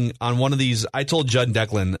scouting on one of these, I told Judd and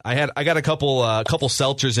Declan, I got a couple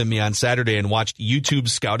seltzers in me on Saturday and watched YouTube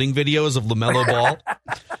scouting videos of LaMelo Ball.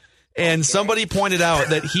 And somebody pointed out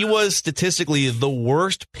that he was statistically the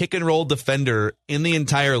worst pick and roll defender in the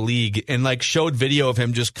entire league, and like showed video of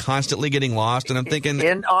him just constantly getting lost. And I'm thinking,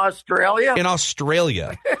 in Australia? In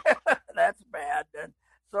Australia. That's bad. And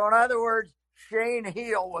so in other words, Shane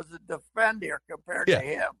Heal was a defender compared to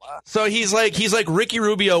him. So he's like Ricky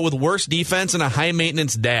Rubio with worse defense and a high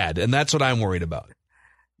maintenance dad, and that's what I'm worried about.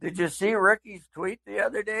 Did you see Ricky's tweet the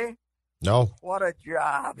other day? No. What a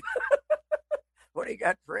job. When he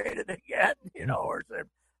got traded again, or said,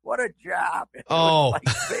 what a job. Oh.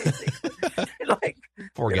 Like,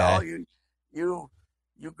 poor guy. You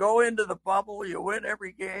go into the bubble, you win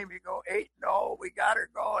every game, you go 8-0, we got her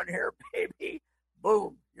going here, baby.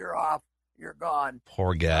 Boom, you're off, you're gone.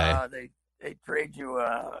 Poor guy. They trade you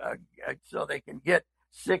so they can get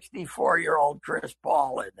 64-year-old Chris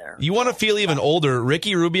Paul in there. You want to feel even older?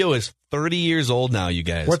 Ricky Rubio is 30 years old now, you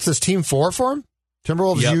guys. What's this, team 4 for him?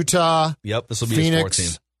 Timberwolves, yep. Utah, yep, this will be Phoenix, his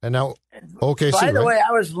 4th team. And now OKC. By the way,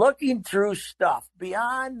 I was looking through stuff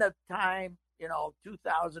beyond the time,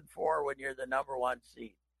 2004 when you're the number 1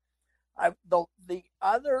 seed. The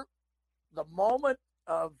moment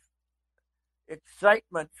of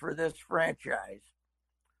excitement for this franchise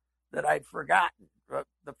that I'd forgotten.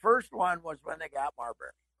 The first one was when they got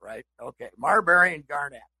Marbury, right? Okay, Marbury and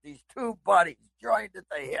Garnett, these two buddies joined at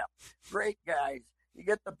the hip, great guys. You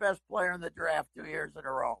get the best player in the draft 2 years in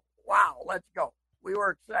a row. Wow, let's go. We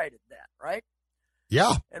were excited then, right?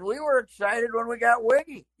 Yeah. And we were excited when we got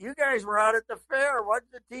Wiggy. You guys were out at the fair. What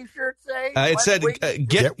did the T-shirt say? It said,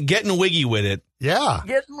 getting wiggy with it. Yeah.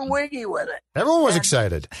 Getting wiggy with it. Everyone was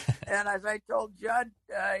excited. And as I told Judd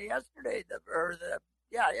yesterday,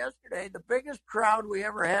 yesterday, the biggest crowd we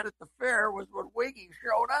ever had at the fair was when Wiggy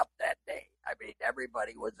showed up that day. I mean,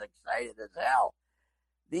 everybody was excited as hell.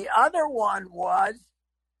 The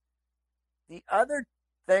other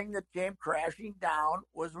thing that came crashing down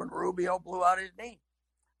was when Rubio blew out his knee.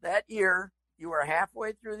 That year, you were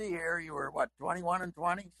halfway through the year. You were,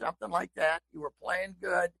 21-20, something like that. You were playing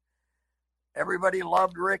good. Everybody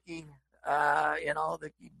loved Ricky.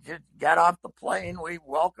 He just got off the plane. We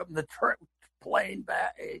welcomed the plane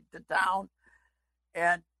back to town.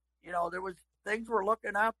 And, there was things were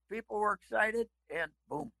looking up. People were excited. And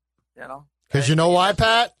boom, Because you know why,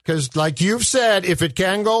 Pat? Because like you've said, if it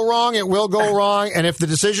can go wrong, it will go wrong. And if the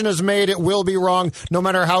decision is made, it will be wrong, no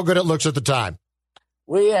matter how good it looks at the time.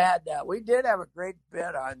 We did have a great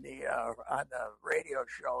bit on the radio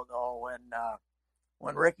show though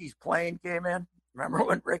when Ricky's plane came in. Remember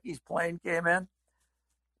when Ricky's plane came in,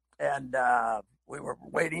 and we were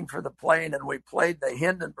waiting for the plane, and we played the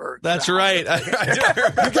Hindenburg. That's right.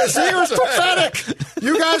 Because he was prophetic.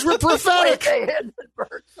 You guys were prophetic. The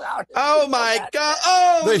Hindenburg sound. Oh my God!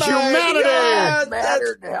 Oh, the humanity.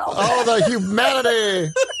 God. Oh, the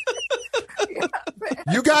humanity.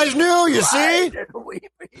 You guys knew, you see? That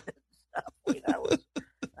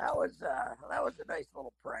was a nice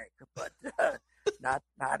little prank, but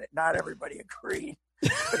not everybody agreed.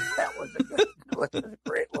 That was a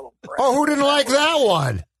great little prank. Oh, who didn't like that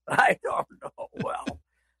one? I don't know. Well,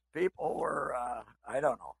 people were. I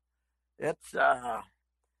don't know. It's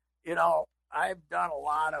I've done a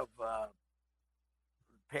lot of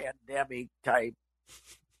pandemic type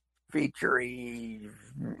featurey,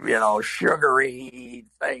 sugary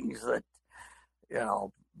things that,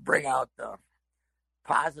 bring out the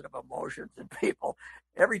positive emotions in people.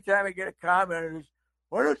 Every time I get a comment, it's,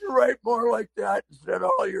 why don't you write more like that instead of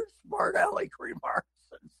all your smart aleck remarks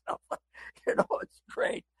and stuff? It's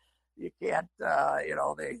great. You can't,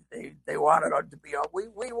 they want it to be,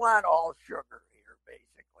 we want all sugar here,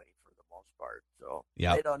 basically, for the most part. So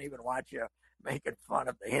They don't even want you making fun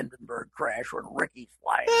of the Hindenburg crash when Ricky's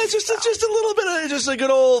flying. It's just a little bit of just a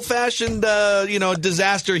good old fashioned,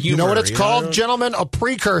 disaster humor. You know what it's called, gentlemen? A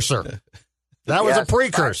precursor. That was a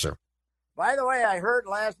precursor. By the way, I heard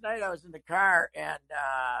last night I was in the car and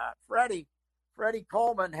Freddie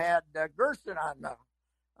Coleman had Gerson on the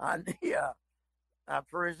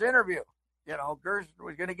for his interview. Gerson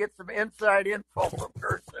was going to get some inside info from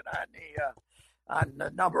Gerson on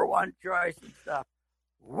the number one choice and stuff.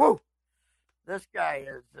 Woo! This guy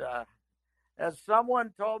is, as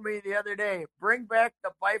someone told me the other day, bring back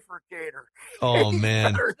the bifurcator. Oh, He's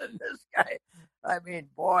man. better than this guy. I mean,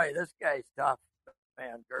 boy, this guy's tough,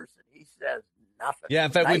 man. Gerson, he says nothing. Yeah,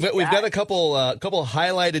 in fact, Nice we've guy. got a couple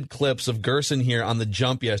highlighted clips of Gerson here on the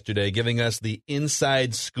jump yesterday, giving us the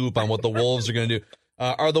inside scoop on what the Wolves are going to do.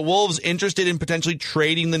 Are the Wolves interested in potentially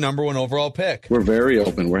trading the number one overall pick? We're very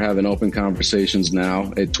open. We're having open conversations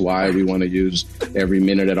now. It's why we want to use every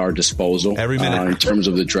minute at our disposal. Every minute. In terms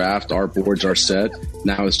of the draft, our boards are set.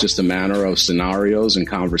 Now it's just a matter of scenarios and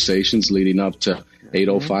conversations leading up to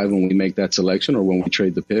 8:05 when we make that selection or when we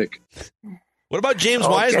trade the pick. What about James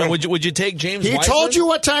Wiseman? Would you take James He Wiseman? told you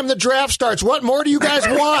what time the draft starts. What more do you guys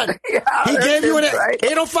want? He gave you an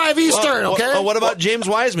 8:05 Eastern, okay? What about James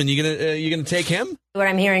Wiseman? You gonna take him? What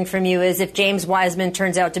I'm hearing from you is if James Wiseman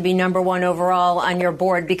turns out to be number one overall on your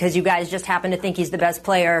board because you guys just happen to think he's the best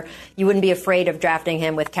player, you wouldn't be afraid of drafting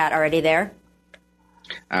him with Cat already there?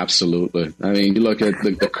 Absolutely. I mean, you look at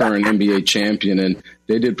the current NBA champion, and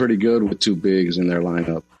they did pretty good with two bigs in their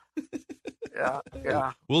lineup.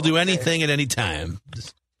 Yeah. We'll do anything at any time.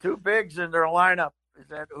 Two bigs in their lineup.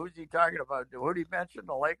 Who's he talking about? Who did he mention?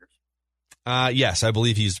 The Lakers? Yes, I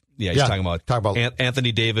believe he's talking about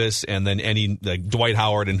Anthony Davis and then Dwight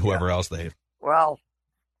Howard and whoever else they. Well,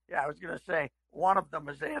 I was going to say one of them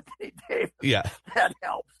is Anthony Davis. Yeah. That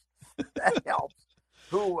helps. That helps.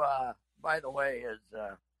 Who, by the way, is,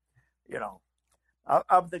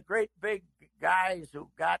 of the great big guys who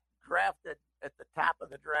got drafted at the top of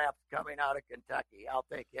the draft coming out of Kentucky, I'll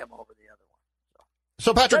take him over the other one.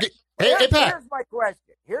 So Patrick, hey, Pat.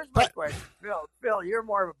 Here's my question. Phil, you're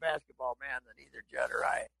more of a basketball man than either Judd or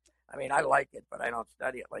I. I mean, I like it, but I don't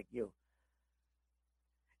study it like you.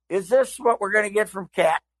 Is this what we're going to get from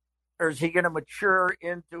Cat? Or is he going to mature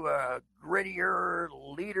into a grittier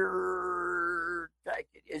leader type?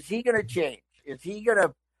 Is he going to change? Is he going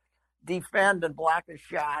to defend and block a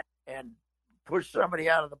shot and push somebody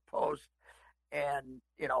out of the post, and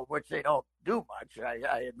which they don't do much.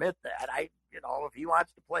 I admit that. If he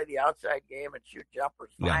wants to play the outside game and shoot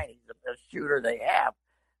jumpers, fine. He's the best shooter they have.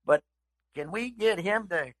 But can we get him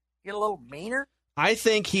to get a little meaner? I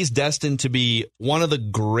think he's destined to be one of the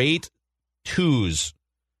great twos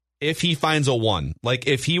if he finds a one. Like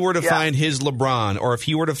if he were to find his LeBron, or if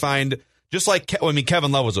he were to find just like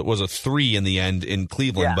Kevin Love was a 3 in the end in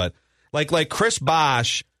Cleveland, but like Chris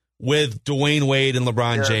Bosh with Dwayne Wade and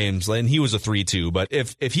LeBron James, and he was a 3 too. But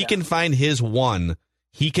if he can find his one,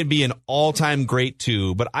 he can be an all-time great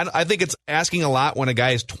 2. But I think it's asking a lot when a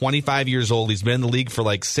guy is 25 years old. He's been in the league for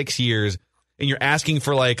like 6 years, and you're asking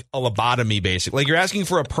for like a lobotomy, basically. Like you're asking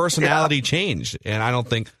for a personality change, and I don't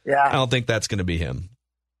think that's going to be him.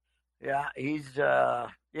 Yeah, he's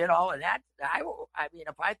and that I mean,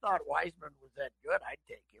 if I thought Wiseman was that good, I'd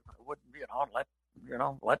take him. I wouldn't,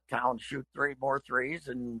 let Towns shoot 3 more threes,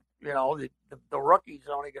 and the rookie's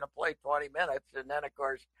only going to play 20 minutes, and then of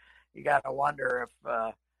course you got to wonder if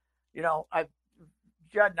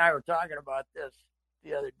Judd and I were talking about this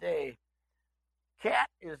the other day. Cat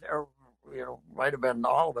is, might have been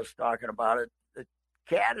all of us talking about it. The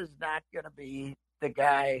Cat is not going to be the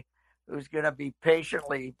guy who's going to be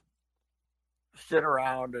patiently sit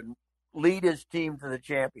around and lead his team to the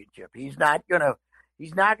championship. He's not going to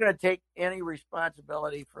take any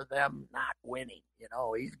responsibility for them not winning. He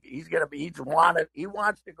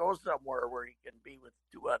wants to go somewhere where he can be with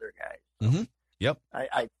 2 other guys. Mm-hmm. Yep.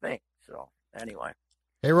 I think so. Anyway.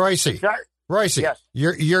 Hey, Royce. Yes.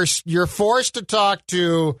 You're forced to talk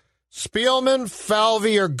to Spielman,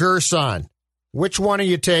 Falvey, or Gerson. Which one are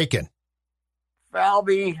you taking?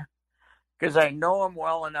 Falvey, because I know him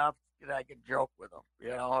well enough that I can joke with him.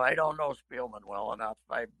 I don't know Spielman well enough.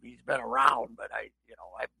 He's been around, but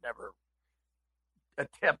I've never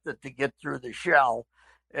attempted to get through the shell.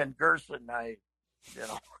 And Gerson, I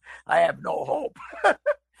have no hope.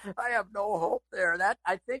 I have no hope there. That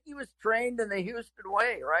I think he was trained in the Houston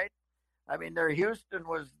way, right? I mean, Houston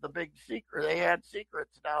was the big secret. They had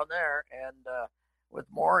secrets down there, and with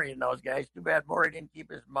Morey and those guys. Too bad Morey didn't keep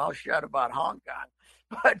his mouth shut about Hong Kong.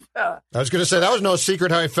 But I was going to say that was no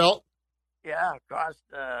secret how he felt. Yeah, cost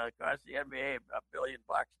the NBA $1 billion,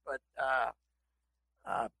 but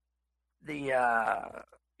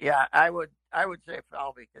I would say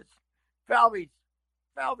Falvey, because Falvey's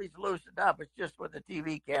loosened up. It's just when the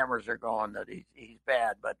TV cameras are going that he's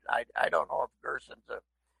bad. But I don't know if Gerson's a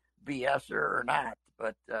BSer or not.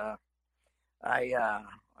 But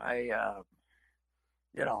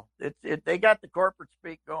they got the corporate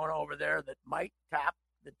speak going over there that might top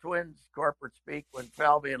the Twins' corporate speak when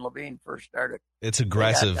Falvey and Levine first started. It's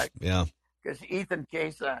aggressive, yeah. Because Ethan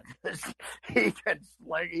Cason, he's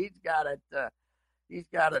got it. He's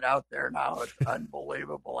got it out there now. It's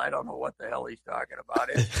unbelievable. I don't know what the hell he's talking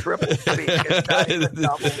about. It's triple speak. It's not even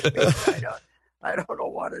double speak. I don't know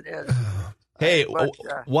what it is. Hey,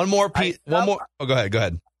 one more piece. One more. Oh, go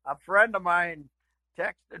ahead. A friend of mine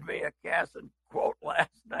texted me a Casson quote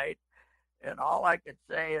last night, and all I could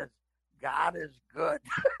say is, God is good.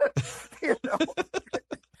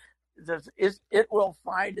 It will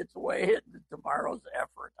find its way into tomorrow's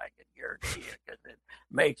effort. I can guarantee it, because it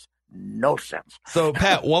makes no sense. So,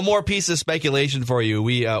 Pat, one more piece of speculation for you.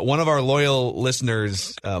 We one of our loyal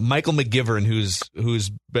listeners, Michael McGivern,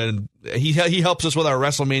 who's been he helps us with our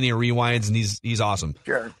WrestleMania rewinds, and he's awesome.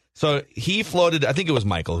 Sure. So he floated. I think it was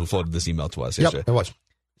Michael who floated this email to us. Yep, it was.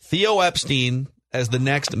 Theo Epstein as the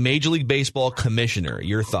next Major League Baseball commissioner.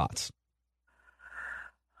 Your thoughts?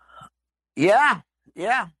 Yeah.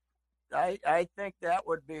 I think that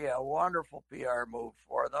would be a wonderful PR move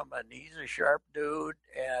for them, and he's a sharp dude,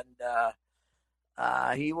 and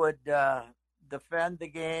he would defend the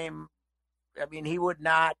game. I mean, he would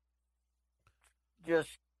not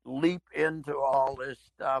just leap into all this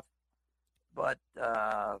stuff, but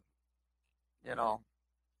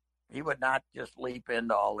he would not just leap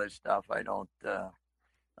into all this stuff. I don't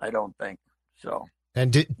think so.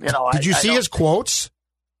 And did you see his quotes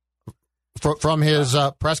from his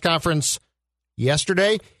press conference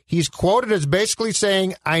yesterday? He's quoted as basically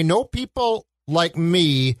saying, "I know people like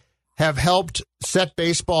me have helped set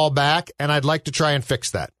baseball back, and I'd like to try and fix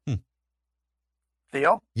that."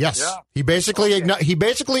 Theo? Yes. Yeah. He basically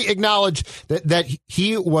acknowledged that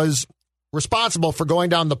he was responsible for going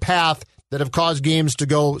down the path that have caused games to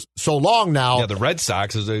go so long now. Yeah, the Red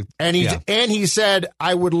Sox is a and he said,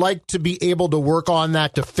 "I would like to be able to work on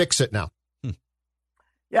that to fix it now."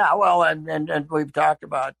 Yeah, well, and we've talked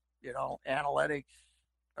about, analytics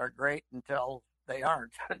are great until they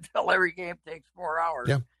aren't, until every game takes 4 hours.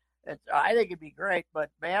 Yeah. I think it'd be great, but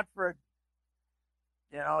Manfred,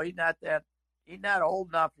 he's not old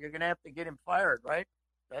enough. You're going to have to get him fired, right?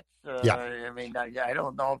 That's, I mean, I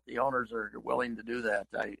don't know if the owners are willing to do that.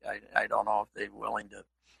 I don't know if they're willing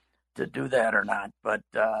to do that or not. But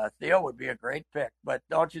Theo would be a great pick. But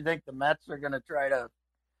don't you think the Mets are going to try to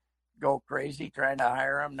go crazy trying to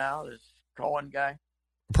hire him now, this Cohen guy?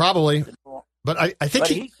 Probably. But I think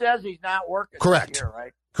he says he's not working correct. this year,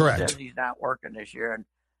 right? Correct. He says he's not working this year.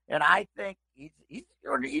 And I think he's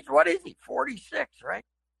what is he, 46, right?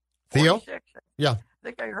 Theo? 46. Yeah. I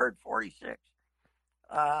think I heard 46.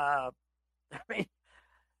 I mean,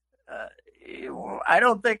 I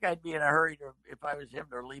don't think I'd be in a hurry if I was him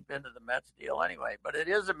to leap into the Mets deal anyway. But it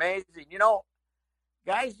is amazing.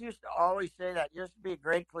 Guys used to always say that. It used to be a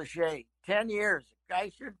great cliche. 10 years.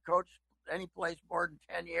 Guys shouldn't coach any place more than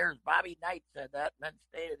 10 years. Bobby Knight said that and then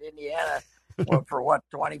stayed at Indiana for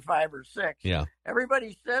 25 or 6. Yeah.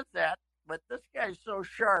 Everybody says that, but this guy's so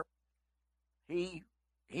sharp. He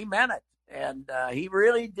meant it. And he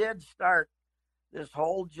really did start this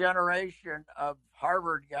whole generation of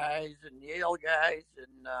Harvard guys and Yale guys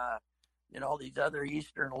and, these other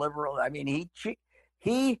Eastern liberals. I mean,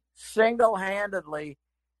 he single-handedly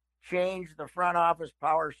changed the front office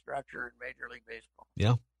power structure in Major League Baseball.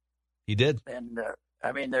 Yeah, he did. And,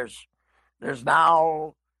 I mean, there's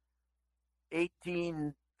now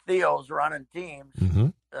 18 Theos running teams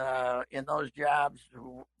in those jobs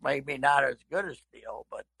who maybe not as good as Theo,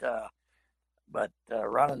 but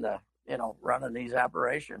running these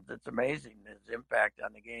operations. It's amazing his impact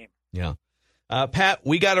on the game. Yeah. Pat,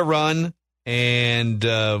 we got to run and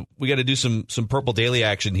we got to do some Purple Daily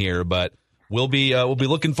action here, but we'll be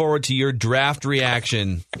looking forward to your draft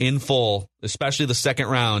reaction in full, especially the second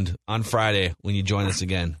round on Friday when you join us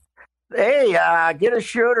again. Hey, get a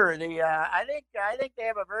shooter. I think they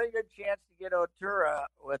have a very good chance to get Otura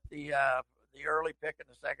with the early pick in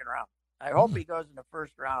the second round. I hope he goes in the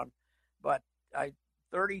first round, but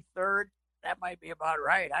 33rd, that might be about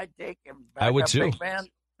right. I'd take him. I would too. Big man,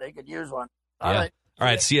 they could use one. All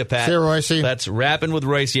right. See you, Pat. See you, Royce. That's Rapping with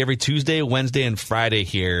Royce every Tuesday, Wednesday, and Friday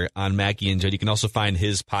here on Mackey and Judd. You can also find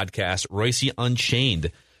his podcast, Royce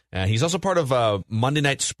Unchained. He's also part of Monday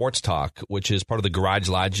Night Sports Talk, which is part of the Garage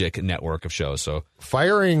Logic network of shows. So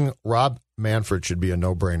firing Rob Manfred should be a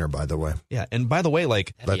no-brainer, by the way. Yeah, and by the way,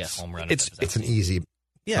 like home run. It's an easy,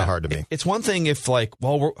 not hard to me. It's one thing if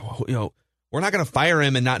we're not going to fire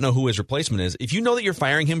him and not know who his replacement is. If you know that you're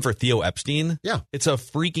firing him for Theo Epstein, it's a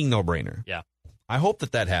freaking no-brainer. Yeah. I hope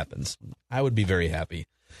that happens. I would be very happy.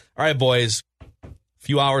 All right, boys.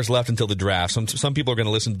 Few hours left until the draft. Some people are going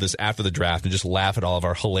to listen to this after the draft and just laugh at all of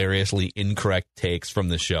our hilariously incorrect takes from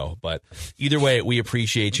the show. But either way, we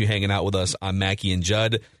appreciate you hanging out with us on Mackey and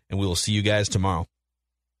Judd, and we will see you guys tomorrow.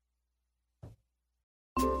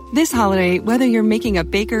 This holiday, whether you're making a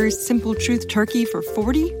Baker's Simple Truth turkey for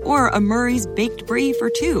 40 or a Murray's Baked Brie for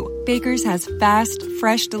 2, Baker's has fast,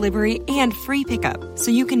 fresh delivery and free pickup,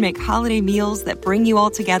 so you can make holiday meals that bring you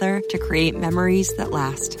all together to create memories that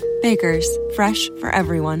last. Baker's, fresh for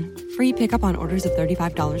everyone. Free pickup on orders of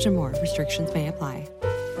 $35 or more. Restrictions may apply.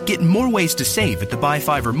 Get more ways to save at the Buy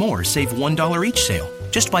 5 or More Save $1 each sale.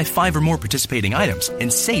 Just buy 5 or more participating items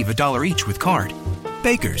and save $1 each with card.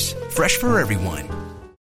 Baker's, fresh for everyone.